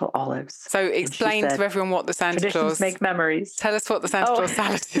special olives. So explain to everyone what the Santa Claus... make memories. Tell us what the Santa Claus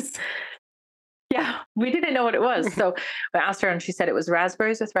salad is. Yeah, we didn't know what it was. So I asked her, and she said it was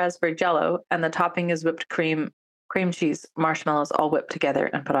raspberries with raspberry jello, and the topping is whipped cream cheese, marshmallows, all whipped together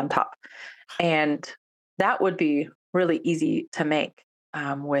and put on top. And that would be really easy to make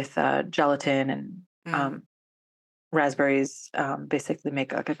with gelatin and raspberries. Basically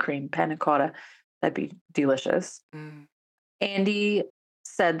make like a cream panna cotta. That'd be delicious. Andy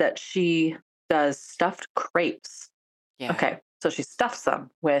said that she does stuffed crepes. Yeah. Okay, so she stuffs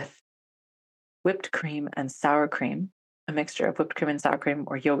them with whipped cream and sour cream, a mixture of whipped cream and sour cream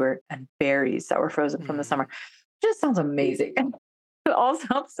or yogurt and berries that were frozen from the summer. Just sounds amazing. It all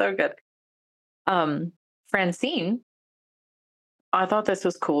sounds so good. Francine, I thought this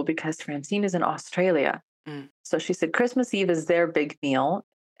was cool because Francine is in Australia. So she said Christmas Eve is their big meal,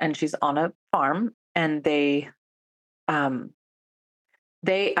 and she's on a farm, and they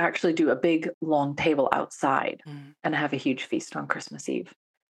actually do a big long table outside and have a huge feast on Christmas Eve.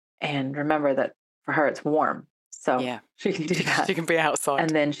 And remember that for her it's warm, so she can do that. She can be outside. And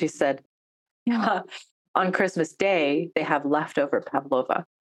then she said, on Christmas Day they have leftover pavlova,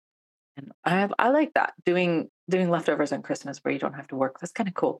 and I like that, doing leftovers on Christmas where you don't have to work. That's kind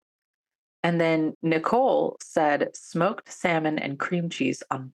of cool. And then Nicole said smoked salmon and cream cheese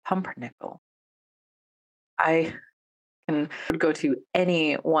on pumpernickel. I can go to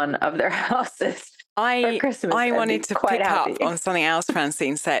any one of their houses for Christmas. I wanted to pick happy. up on something else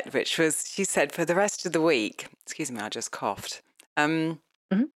Francine said, which was, she said for the rest of the week, excuse me, I just coughed.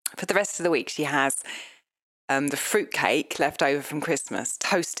 For the rest of the week, she has the fruitcake left over from Christmas,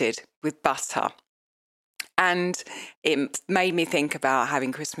 toasted with butter. And it made me think about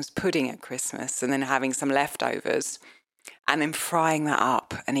having Christmas pudding at Christmas and then having some leftovers and then frying that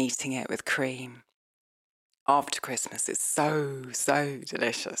up and eating it with cream after Christmas. It's so, so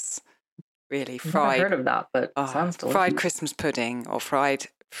delicious. Really, fried. I've never heard of that, but sounds delicious. Fried Christmas pudding or fried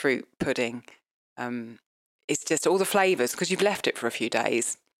fruit pudding. It's just all the flavours, because you've left it for a few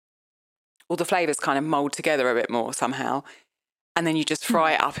days. All the flavours kind of mould together a bit more somehow. And then you just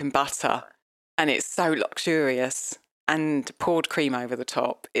fry it up in butter. And it's so luxurious, and poured cream over the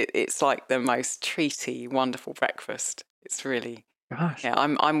top. It's like the most treaty, wonderful breakfast. It's really, yeah,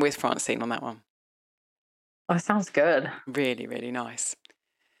 I'm with Francine on that one. Oh, that sounds good. Really, really nice.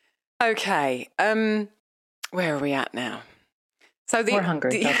 Okay, where are we at now? So we're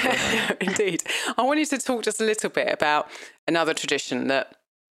hungry. Indeed. I wanted to talk just a little bit about another tradition that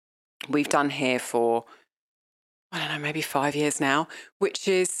we've done here for, I don't know, maybe 5 years now, which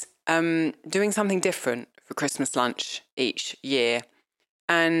is doing something different for Christmas lunch each year.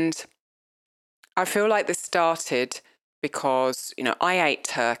 And I feel like this started because, you know, I ate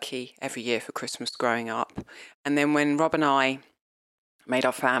turkey every year for Christmas growing up. And then when Rob and I made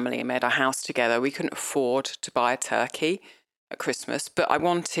our family and made our house together, we couldn't afford to buy a turkey at Christmas. But I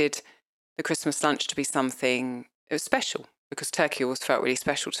wanted the Christmas lunch to be something, it was special, because turkey always felt really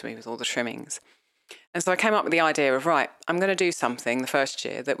special to me with all the trimmings. And so I came up with the idea of, right, I'm going to do something the first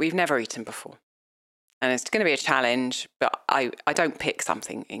year that we've never eaten before. And it's going to be a challenge, but I don't pick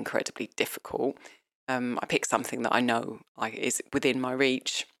something incredibly difficult. I pick something that I know is within my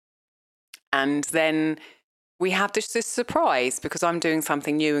reach. And then we have this surprise, because I'm doing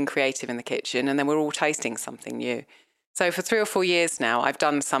something new and creative in the kitchen, and then we're all tasting something new. So for 3 or 4 years now, I've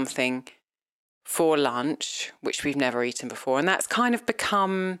done something for lunch, which we've never eaten before. And that's kind of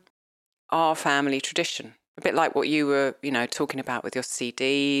become our family tradition, a bit like what you were, you know, talking about with your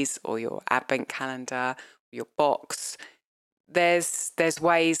CDs or your advent calendar, or your box. There's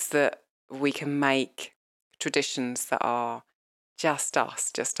ways that we can make traditions that are just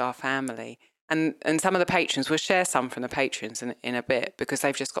us, just our family. And some of the patrons, we'll share some from the patrons in a bit, because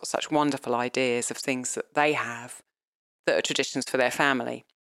they've just got such wonderful ideas of things that they have that are traditions for their family.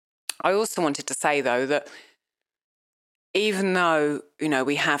 I also wanted to say, though, that even though, you know,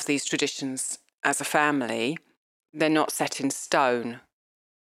 we have these traditions as a family, they're not set in stone.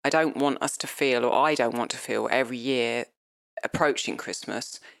 I don't want us to feel, or I don't want to feel every year approaching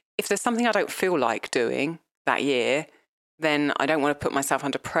Christmas, if there's something I don't feel like doing that year, then I don't want to put myself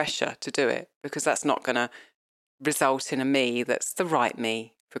under pressure to do it, because that's not going to result in a me that's the right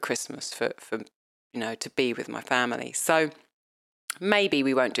me for Christmas, for you know, to be with my family. So maybe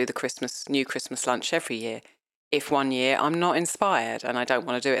we won't do the new Christmas lunch every year, if one year I'm not inspired and I don't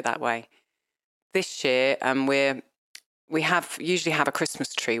want to do it that way. This year, we usually have a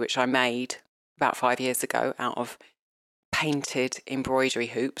Christmas tree, which I made about 5 years ago out of painted embroidery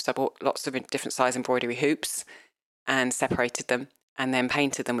hoops. I bought lots of different size embroidery hoops and separated them, and then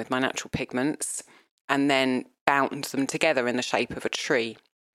painted them with my natural pigments, and then bound them together in the shape of a tree.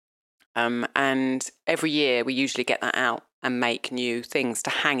 And every year we usually get that out and make new things to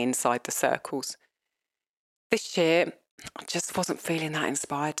hang inside the circles. This year, I just wasn't feeling that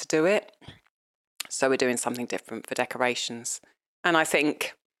inspired to do it. So we're doing something different for decorations. And I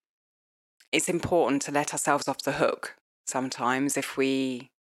think it's important to let ourselves off the hook sometimes if we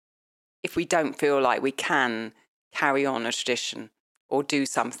don't feel like we can carry on a tradition or do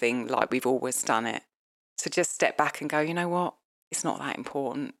something like we've always done it. So just step back and go, you know what? It's not that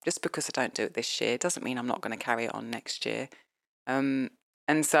important. Just because I don't do it this year doesn't mean I'm not going to carry it on next year. And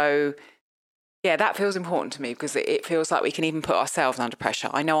so Yeah, that feels important to me because it feels like we can even put ourselves under pressure.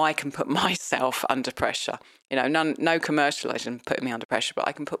 I know I can put myself under pressure. You know, no commercialisation putting me under pressure, but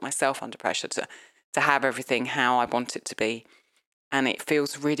I can put myself under pressure to have everything how I want it to be. And it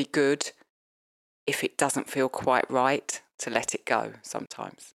feels really good if it doesn't feel quite right to let it go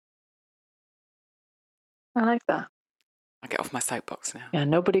sometimes. I like that. I get off my soapbox now. Yeah,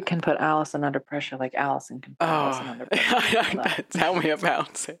 nobody can put Allison under pressure like Allison can put Allison under pressure. Tell me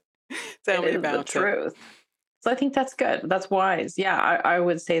about it. Tell me about the truth. So I think that's good. That's wise. Yeah, I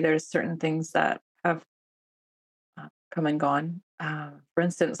would say there's certain things that have come and gone. For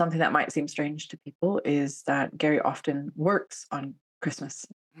instance, something that might seem strange to people is that Gary often works on Christmas.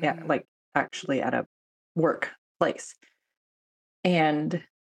 Yeah, like actually at a workplace. And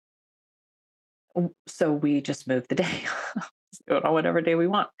so we just move the day. Do it on whatever day we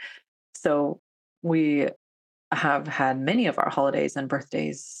want. So we have had many of our holidays and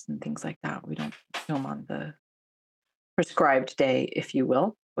birthdays and things like that. We don't do them on the prescribed day, if you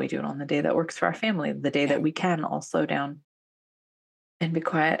will. We do it on the day that works for our family, the day that we can all slow down and be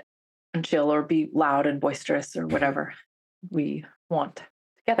quiet and chill or be loud and boisterous or whatever we want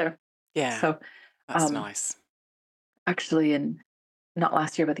together. Yeah. So that's nice. Actually, not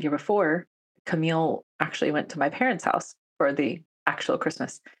last year, but the year before, Camille actually went to my parents' house for the actual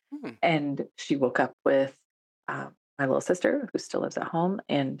Christmas. And she woke up with my little sister, who still lives at home,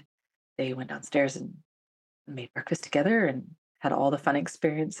 and they went downstairs and made breakfast together and had all the fun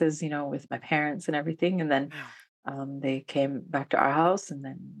experiences, with my parents and everything. And then they came back to our house, and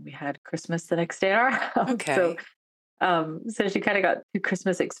then we had Christmas the next day at our house. Okay. So she kind of got 2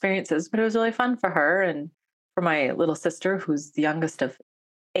 Christmas experiences, but it was really fun for her and for my little sister, who's the youngest of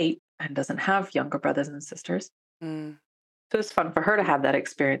 8 and doesn't have younger brothers and sisters. So it was fun for her to have that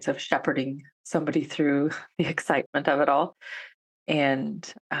experience of shepherding somebody through the excitement of it all.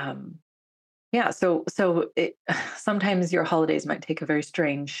 And so sometimes your holidays might take a very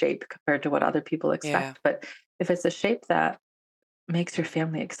strange shape compared to what other people expect. But if it's a shape that makes your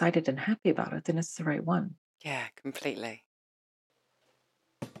family excited and happy about it, then it's the right one. Yeah, completely.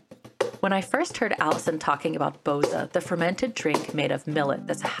 When I first heard Allison talking about boza, the fermented drink made of millet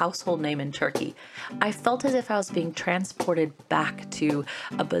that's a household name in Turkey, I felt as if I was being transported back to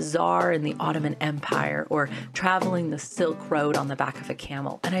a bazaar in the Ottoman Empire or traveling the Silk Road on the back of a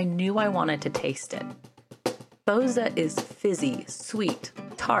camel, and I knew I wanted to taste it. Boza is fizzy, sweet,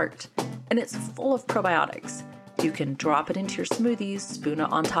 tart, and it's full of probiotics. You can drop it into your smoothies, spoon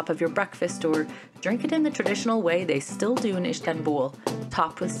it on top of your breakfast, or drink it in the traditional way they still do in Istanbul,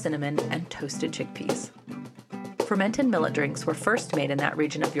 topped with cinnamon and toasted chickpeas. Fermented millet drinks were first made in that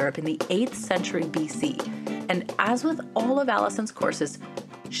region of Europe in the 8th century BC, and as with all of Allison's courses,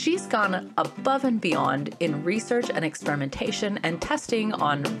 she's gone above and beyond in research and experimentation and testing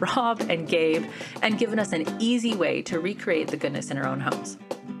on Rob and Gabe, and given us an easy way to recreate the goodness in our own homes.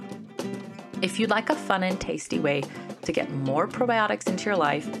 If you'd like a fun and tasty way to get more probiotics into your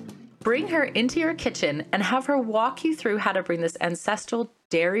life, bring her into your kitchen and have her walk you through how to bring this ancestral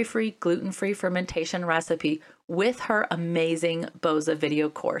dairy-free, gluten-free fermentation recipe with her amazing Boza video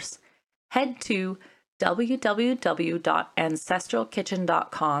course. Head to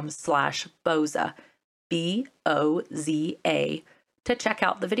www.ancestralkitchen.com/Boza, BOZA, to check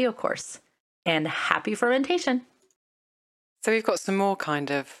out the video course. And happy fermentation. So we've got some more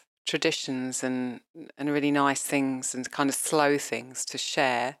kind of traditions and really nice things and kind of slow things to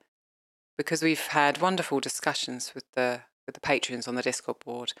share, because we've had wonderful discussions with the patrons on the Discord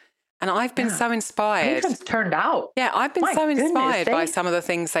board, and I've been so inspired. Patrons turned out. Yeah, I've been so inspired by some of the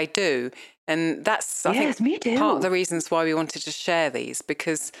things they do, and that's I think me too. Part of the reasons why we wanted to share these,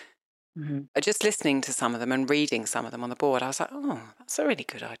 because just listening to some of them and reading some of them on the board, I was like, oh, that's a really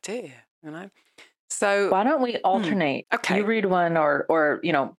good idea, So why don't we alternate? Okay, you read one, or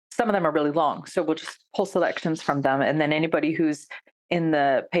some of them are really long, so we'll just pull selections from them, and then anybody who's in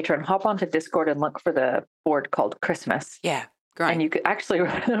the Patreon, hop onto Discord and look for the board called Christmas. Yeah, great. And you could actually,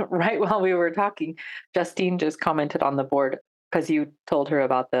 right while we were talking, Justine just commented on the board because you told her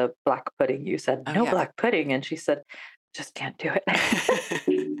about the black pudding. You said black pudding, and she said, just can't do it.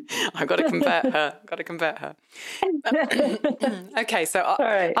 I've got to convert her. Okay, so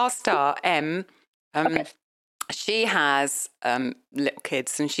I'll start. Okay. She has little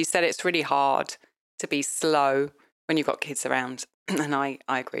kids, and she said it's really hard to be slow when you've got kids around, and I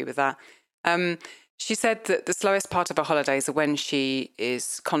agree with that. She said that the slowest part of her holidays are when she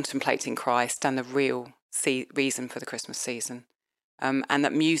is contemplating Christ and the real reason for the Christmas season, and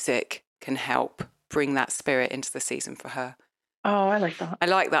that music can help bring that spirit into the season for her. Oh, I like that. I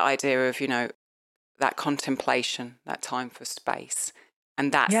like that idea of, that contemplation, that time for space.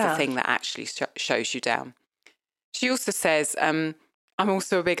 And that's the thing that actually shows you down. She also says, I'm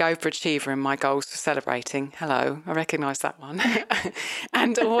also a big overachiever in my goals for celebrating. Hello, I recognise that one.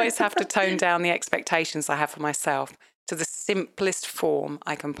 And always have to tone down the expectations I have for myself to the simplest form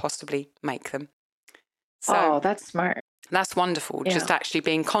I can possibly make them. So, that's smart. That's wonderful. Yeah. Just actually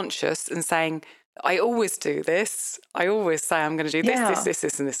being conscious and saying, I always do this. I always say I'm going to do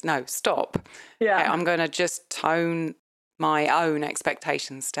this, and this. No, stop. Yeah. Okay, I'm going to just tone my own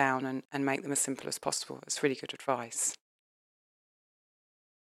expectations down and make them as simple as possible. That's really good advice.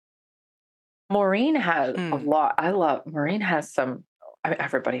 Maureen has a lot. Maureen has some,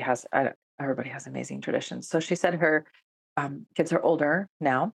 everybody has amazing traditions. So she said her kids are older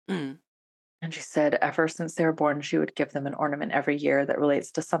now. Mm. And she said ever since they were born, she would give them an ornament every year that relates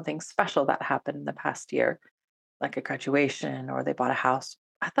to something special that happened in the past year, like a graduation or they bought a house.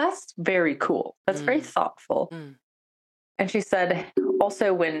 That's very cool. That's very thoughtful. Mm. And she said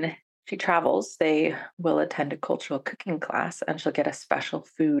also when she travels, they will attend a cultural cooking class and she'll get a special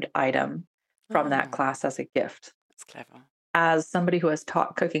food item from that class as a gift. That's clever. As somebody who has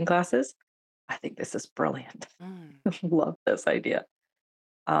taught cooking classes, I think this is brilliant. Love this idea.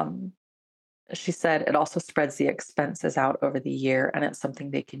 She said it also spreads the expenses out over the year and it's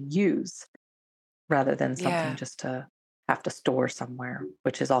something they can use rather than something just to have to store somewhere,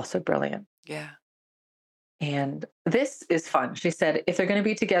 which is also brilliant. Yeah. And this is fun. She said if they're going to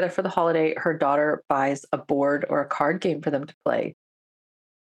be together for the holiday, her daughter buys a board or a card game for them to play.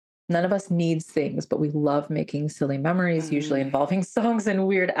 None of us needs things, but we love making silly memories, usually involving songs and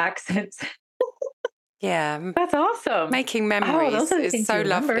weird accents. Yeah. That's awesome. Making memories is so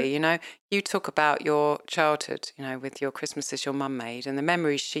lovely. You know, you talk about your childhood, you know, with your Christmases your mum made and the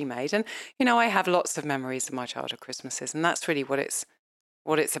memories she made. And, you know, I have lots of memories of my childhood Christmases and that's really what it's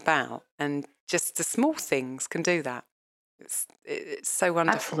about. And just the small things can do that. It's so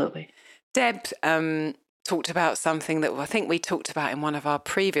wonderful. Absolutely. Deb talked about something that I think we talked about in one of our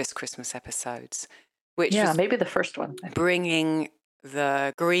previous Christmas episodes, which was maybe the first one. Bringing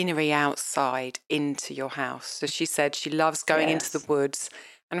the greenery outside into your house. So she said she loves going into the woods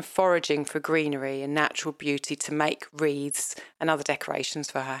and foraging for greenery and natural beauty to make wreaths and other decorations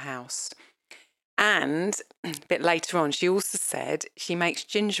for her house. And a bit later on, she also said she makes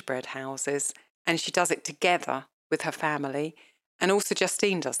gingerbread houses and she does it together with her family. And also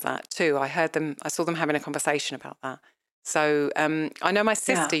Justine does that too. I saw them having a conversation about that. So I know my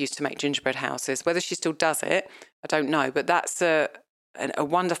sister used to make gingerbread houses. Whether she still does it, I don't know. But that's a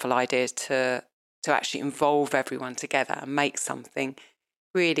wonderful idea to actually involve everyone together and make something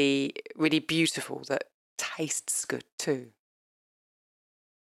really, really beautiful that tastes good too.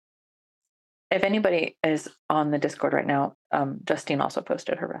 If anybody is on the Discord right now, Justine also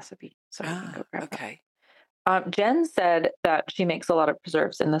posted her recipe. So you can go grab that. Jen said that she makes a lot of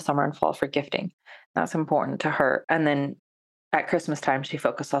preserves in the summer and fall for gifting. That's important to her. And then at Christmas time, she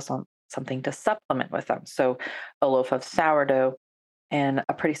focuses on something to supplement with them. So a loaf of sourdough and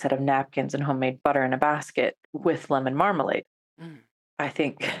a pretty set of napkins and homemade butter in a basket with lemon marmalade. I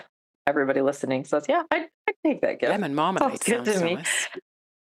think everybody listening says, yeah, I'd take that gift. Lemon marmalade sounds good to me. Nice.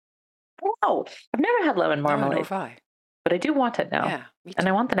 Wow, I've never had lemon marmalade. No, nor have I. But I do want it now. Yeah, me too. And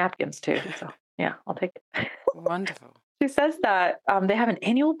I want the napkins too. So yeah, I'll take it. Wonderful. She says that they have an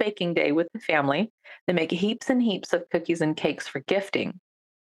annual baking day with the family. They make heaps and heaps of cookies and cakes for gifting.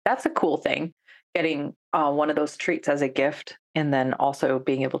 That's a cool thing, getting one of those treats as a gift and then also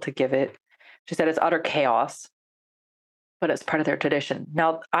being able to give it. She said it's utter chaos, but it's part of their tradition.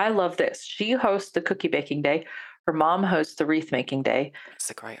 Now, I love this. She hosts the cookie baking day. Her mom hosts the wreath making day. That's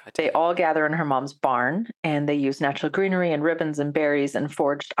a great idea. They all gather in her mom's barn and they use natural greenery and ribbons and berries and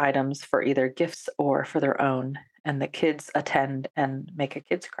foraged items for either gifts or for their own. And the kids attend and make a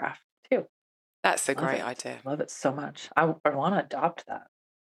kids craft too. That's a great idea. Love it so much. I want to adopt that.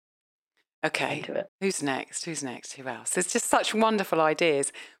 Okay. Who's next? Who else? There's just such wonderful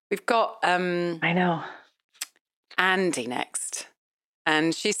ideas. We've got I know. Andy next.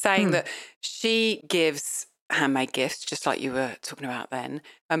 And she's saying that she gives handmade gifts, just like you were talking about then.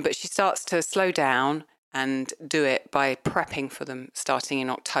 But she starts to slow down and do it by prepping for them starting in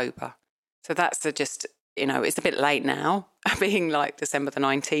October. So that's just, it's a bit late now, being like December the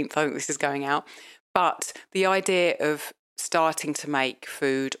 19th, I think this is going out. But the idea of starting to make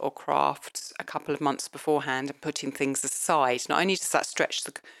food or crafts a couple of months beforehand and putting things aside, not only does that stretch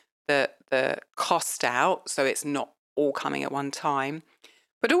the cost out, so it's not all coming at one time,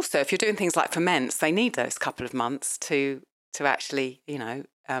 but also if you're doing things like ferments, they need those couple of months to actually,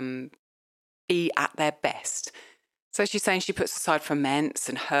 be at their best. So she's saying she puts aside ferments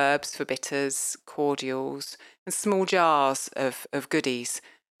and herbs for bitters, cordials, and small jars of goodies.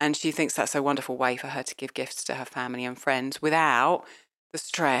 And she thinks that's a wonderful way for her to give gifts to her family and friends without the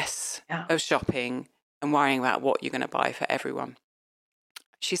stress of shopping and worrying about what you're going to buy for everyone.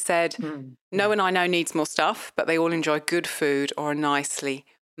 She said, no one I know needs more stuff, but they all enjoy good food or a nicely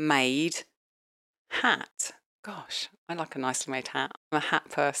made hat. Gosh, I like a nicely made hat. I'm a hat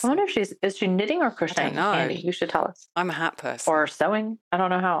person. I wonder if is she knitting or crocheting? I don't know. Andy, you should tell us. I'm a hat person. Or sewing. I don't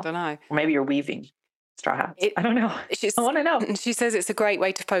know how. I don't know. Or maybe you're weaving straw hats. I don't know. I want to know. She says it's a great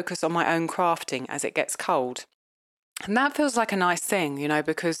way to focus on my own crafting as it gets cold. And that feels like a nice thing, you know,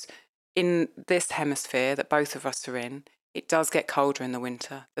 because in this hemisphere that both of us are in, it does get colder in the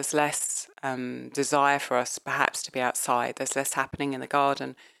winter. There's less desire for us perhaps to be outside. There's less happening in the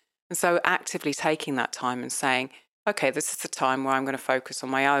garden. And so actively taking that time and saying, okay, this is the time where I'm going to focus on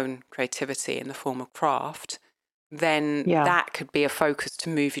my own creativity in the form of craft, then that could be a focus to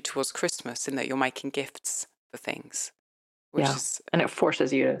move you towards Christmas in that you're making gifts for things. Which is, and it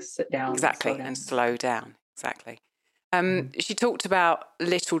forces you to sit down. Exactly, and slow down. Exactly. She talked about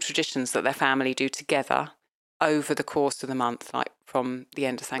little traditions that their family do together over the course of the month, like from the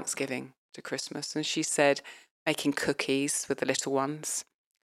end of Thanksgiving to Christmas. And she said making cookies with the little ones,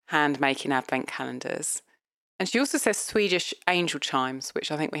 hand making advent calendars. And she also says Swedish angel chimes,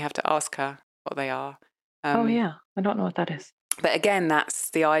 which I think we have to ask her what they are. I don't know what that is. But again, that's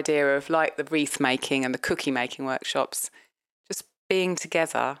the idea of like the wreath making and the cookie making workshops, just being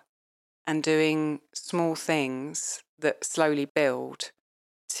together and doing small things that slowly build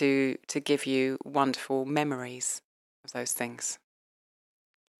to give you wonderful memories of those things.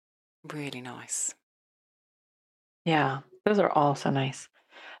 Really nice. Yeah, those are all so nice.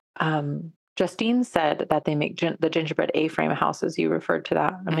 Justine said that they make the gingerbread A-frame houses. You referred to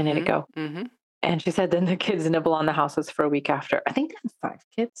that a minute ago. Mm-hmm. And she said then the kids nibble on the houses for a week after. I think they have 5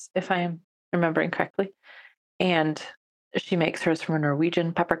 kids, if I am remembering correctly. And she makes hers from a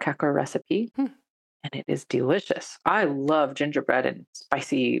Norwegian pepperkaker recipe. And it is delicious. I love gingerbread and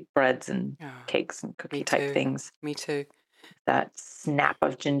spicy breads and cakes and cookie type things. Me too. That snap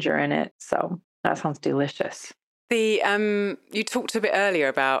of ginger in it. So that sounds delicious. You talked a bit earlier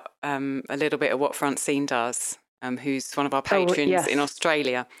about a little bit of what Francine does, who's one of our patrons in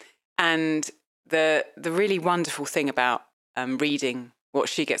Australia. And the really wonderful thing about reading what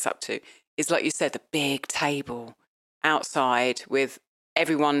she gets up to is, like you said, the big table outside with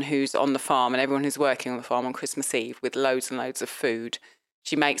everyone who's on the farm and everyone who's working on the farm on Christmas Eve with loads and loads of food.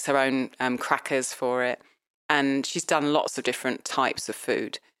 She makes her own crackers for it. And she's done lots of different types of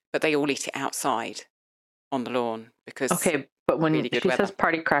food, but they all eat it outside on the lawn because but when really she says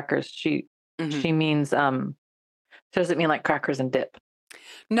party crackers, she means does it mean like crackers and dip?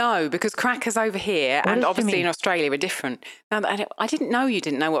 No, because crackers over here and obviously in Australia are different. Now, I didn't know you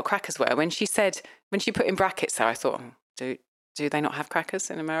didn't know what crackers were. When she put in brackets there, I thought, do they not have crackers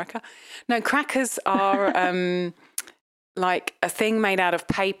in America? No, crackers are like a thing made out of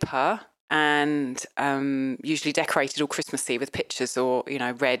paper and usually decorated all Christmassy with pictures or,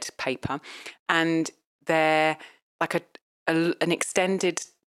 red paper. And they're like an extended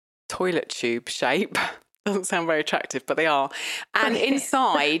toilet tube shape. Doesn't sound very attractive, but they are. And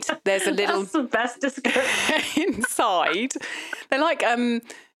inside, there's a little... That's the best description. Inside, they're like a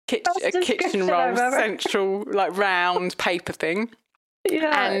kitchen roll central, like round paper thing.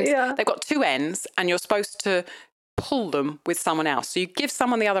 And they've got 2 ends, and you're supposed to pull them with someone else. So you give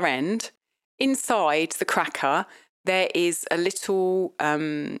someone the other end. Inside the cracker, there is a little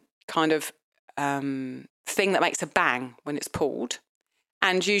thing that makes a bang when it's pulled.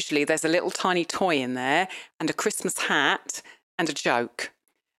 And usually there's a little tiny toy in there and a Christmas hat and a joke.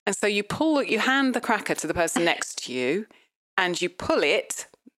 And so you hand the cracker to the person next to you and you pull it.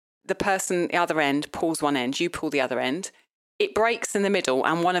 The person at the other end pulls one end, you pull the other end. It breaks in the middle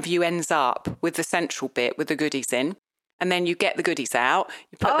and one of you ends up with the central bit with the goodies in. And then you get the goodies out,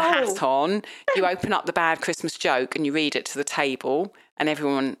 you put the hat on, you open up the bad Christmas joke and you read it to the table and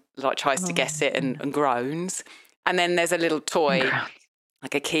everyone tries to guess it and groans. And then there's a little toy,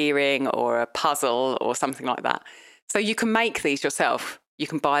 like a keyring or a puzzle or something like that. So you can make these yourself. You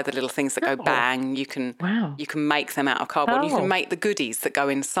can buy the little things that go bang. You can make them out of cardboard. You can make the goodies that go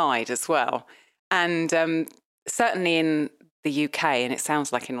inside as well. And certainly in the UK, and it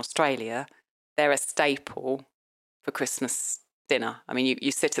sounds like in Australia, they're a staple for Christmas dinner. I mean,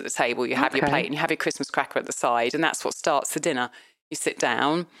 you sit at the table, you have your plate and you have your Christmas cracker at the side, and that's what starts the dinner. You sit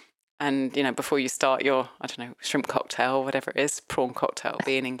down and, before you start your, shrimp cocktail, whatever it is, prawn cocktail will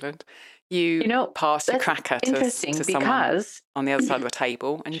be in England, You pass your cracker to someone because on the other side of the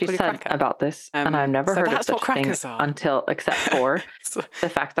table, and you she pull your said cracker. about this, and I've never heard of such thing are. until, except for the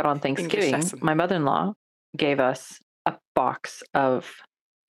fact that on Thanksgiving, my mother-in-law gave us a box of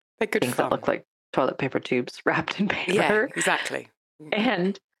things that look like toilet paper tubes wrapped in paper. Yeah, exactly.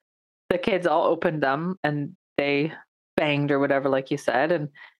 And the kids all opened them, and they banged or whatever, like you said, and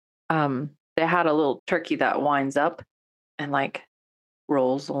they had a little turkey that winds up and like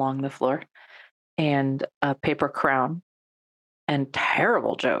rolls along the floor, and a paper crown, and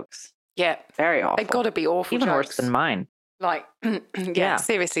terrible jokes. Yeah, very awful. They've got to be awful. Even jokes. Worse than mine. Like, yeah,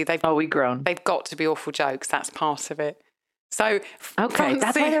 seriously, we grown. They've got to be awful jokes. That's part of it. So okay,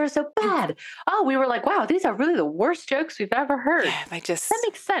 that's why they were so bad. Oh, we were like, wow, these are really the worst jokes we've ever heard. Yeah, that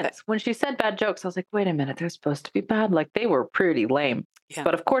makes sense. When she said bad jokes, I was like, wait a minute, they're supposed to be bad. Like they were pretty lame. Yeah.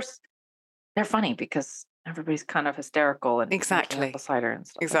 But of course, they're funny because everybody's kind of hysterical and exactly cider and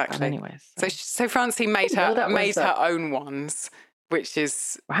stuff. Exactly. Like that anyways, so Francine made her own ones, which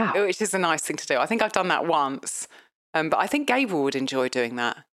is a nice thing to do. I think I've done that once, but I think Gabriel would enjoy doing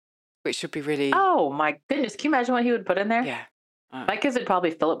that, which would be really. Oh my goodness! Can you imagine what he would put in there? Yeah. My kids would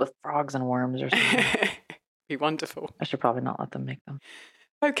probably fill it with frogs and worms or something. Be wonderful. I should probably not let them make them.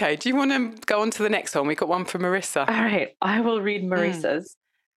 Okay, do you want to go on to the next one? We got one from Marissa. All right, I will read Marissa's.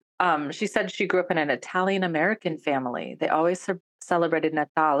 She said she grew up in an Italian-American family. They always celebrated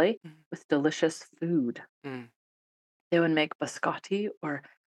Natale with delicious food. They would make biscotti or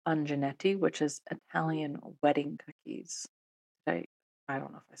unginetti, which is Italian wedding cookies. I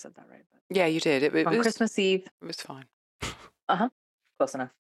don't know if I said that right. But yeah, you did. It was Christmas Eve. It was fine. Close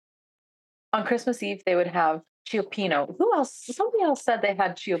enough. On Christmas Eve, they would have cioppino. Who else? Somebody else said they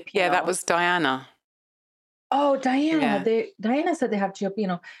had cioppino. Yeah, that was Diana. Oh, Diana. Yeah. Diana said they have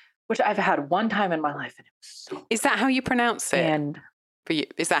cioppino, which I've had one time in my life, and it was so. Is that how you pronounce it? And for you,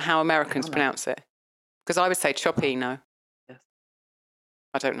 is that how Americans pronounce it? Because I would say cioppino. Yes.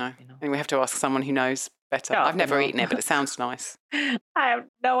 I don't know. And we have to ask someone who knows better. I've never eaten it, but it sounds nice. I have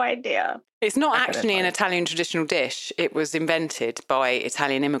no idea. It's not actually an Italian traditional dish. It was invented by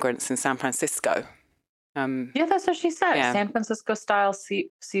Italian immigrants in San Francisco. Yeah, that's what she said. Yeah. San Francisco style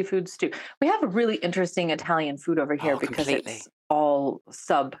seafood stew. We have a really interesting Italian food over here because it's all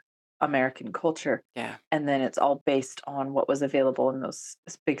sub-American culture. Yeah. And then it's all based on what was available in those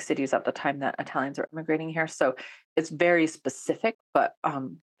big cities at the time that Italians were immigrating here. So it's very specific, but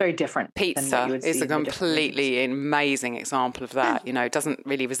very different. Pizza is a completely amazing example of that. It doesn't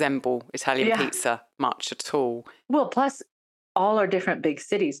really resemble Italian pizza much at all. Well, plus all our different big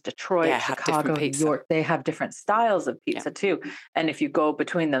cities, Detroit, Chicago, New York, they have different styles of pizza too. And if you go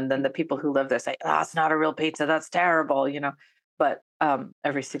between them, then the people who live there say, it's not a real pizza. That's terrible, But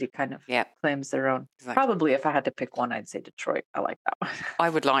every city kind of claims their own. Exactly. Probably if I had to pick one, I'd say Detroit. I like that one. I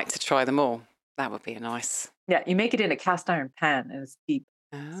would like to try them all. That would be a nice. Yeah, you make it in a cast iron pan and it's deep.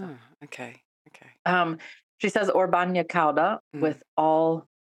 Oh, okay. She says orbagna cauda with all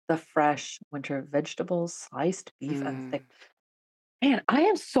the fresh winter vegetables, sliced beef and thick. Man, I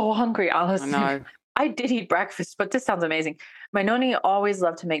am so hungry, Alice. I know. I did eat breakfast, but this sounds amazing. My nonni always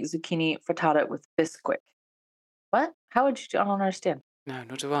loved to make zucchini frittata with Bisquick. What? How would you? I don't understand. No,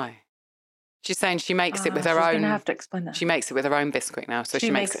 nor do I. She's saying she makes it with her own. She's going to have to explain that. She makes it with her own Bisquick now, so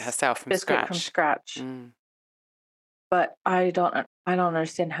she makes it herself from scratch. But I don't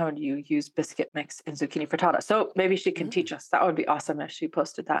understand how you use biscuit mix in zucchini frittata. So maybe she can teach us. That would be awesome if she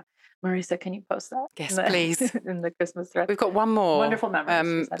posted that. Marisa, can you post that? Yes, please. In the Christmas thread. We've got one more. Wonderful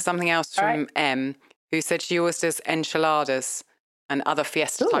memories. Something else from M, who said she always does enchiladas and other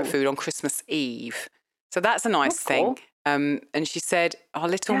fiesta type food on Christmas Eve. So that's a nice thing. Cool. And she said our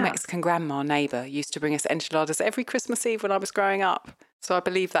little Mexican grandma neighbor used to bring us enchiladas every Christmas Eve when I was growing up. So I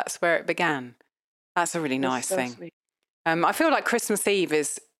believe that's where it began. That's a really nice thing. Sweet. I feel like Christmas Eve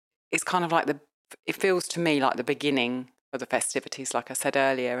is kind of like it feels to me like the beginning of the festivities, like I said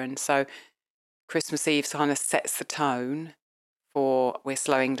earlier. And so Christmas Eve kind of sets the tone for we're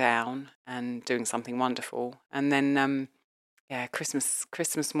slowing down and doing something wonderful. And then,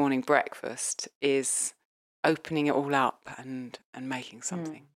 Christmas morning breakfast is opening it all up and making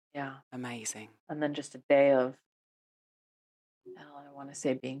something amazing. And then just a day of, I want to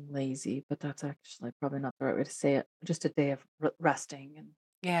say being lazy, but that's actually probably not the right way to say it. Just a day of resting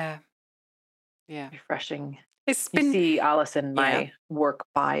and refreshing. You see Allison, my work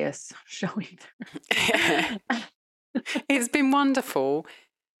bias showing. It's been wonderful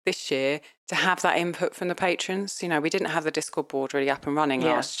this year to have that input from the patrons. We didn't have the Discord board really up and running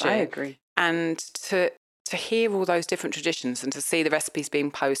last year. I agree. And to hear all those different traditions and to see the recipes being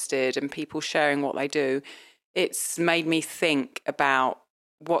posted and people sharing what they do, it's made me think about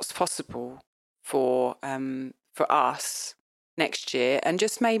what's possible for us next year, and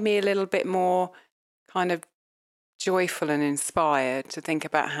just made me a little bit more kind of joyful and inspired to think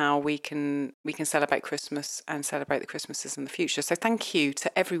about how we can celebrate Christmas and celebrate the Christmases in the future. So thank you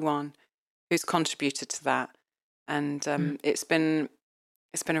to everyone who's contributed to that, and it's been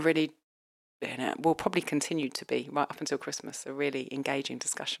a really, will probably continue to be right up until Christmas, a really engaging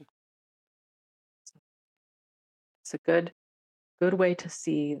discussion. It's a good way to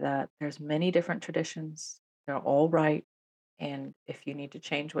see that there's many different traditions. They're all right. And if you need to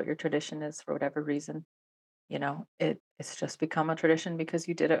change what your tradition is for whatever reason, it's just become a tradition because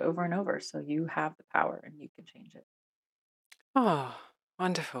you did it over and over. So you have the power and you can change it. Oh,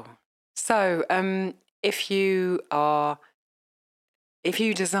 wonderful. So if you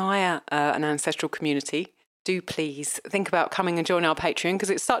desire an ancestral community, do please think about coming and join our Patreon, because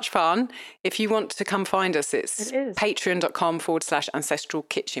it's such fun. If you want to come find us, it's patreon.com/Ancestral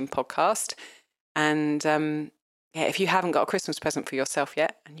Kitchen Podcast. And if you haven't got a Christmas present for yourself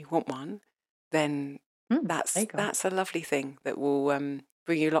yet and you want one, then that's a lovely thing that will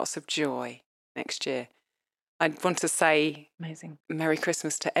bring you lots of joy next year. I want to say amazing Merry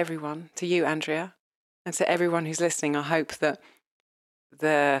Christmas to everyone, to you, Andrea, and to everyone who's listening. I hope that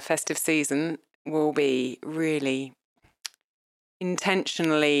the festive season will be really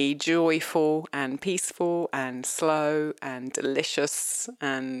intentionally joyful and peaceful and slow and delicious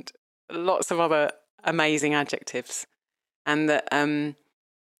and lots of other amazing adjectives, and that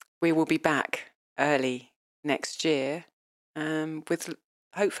we will be back early next year with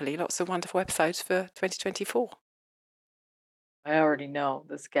hopefully lots of wonderful episodes for 2024. I already know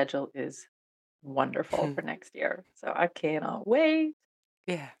the schedule is wonderful for next year, so I cannot wait.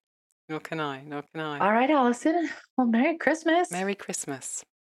 Yeah, nor can I. All right, Allison. Well, Merry Christmas. Merry Christmas.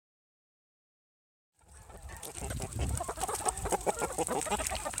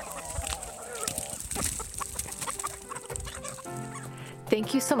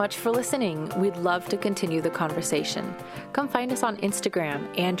 Thank you so much for listening. We'd love to continue the conversation. Come find us on Instagram.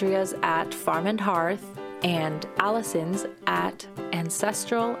 Andrea's at Farm and Hearth and Allison's at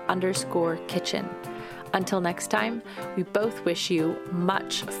ancestral_kitchen. Until next time, we both wish you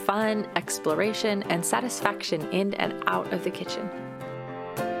much fun, exploration, and satisfaction in and out of the kitchen.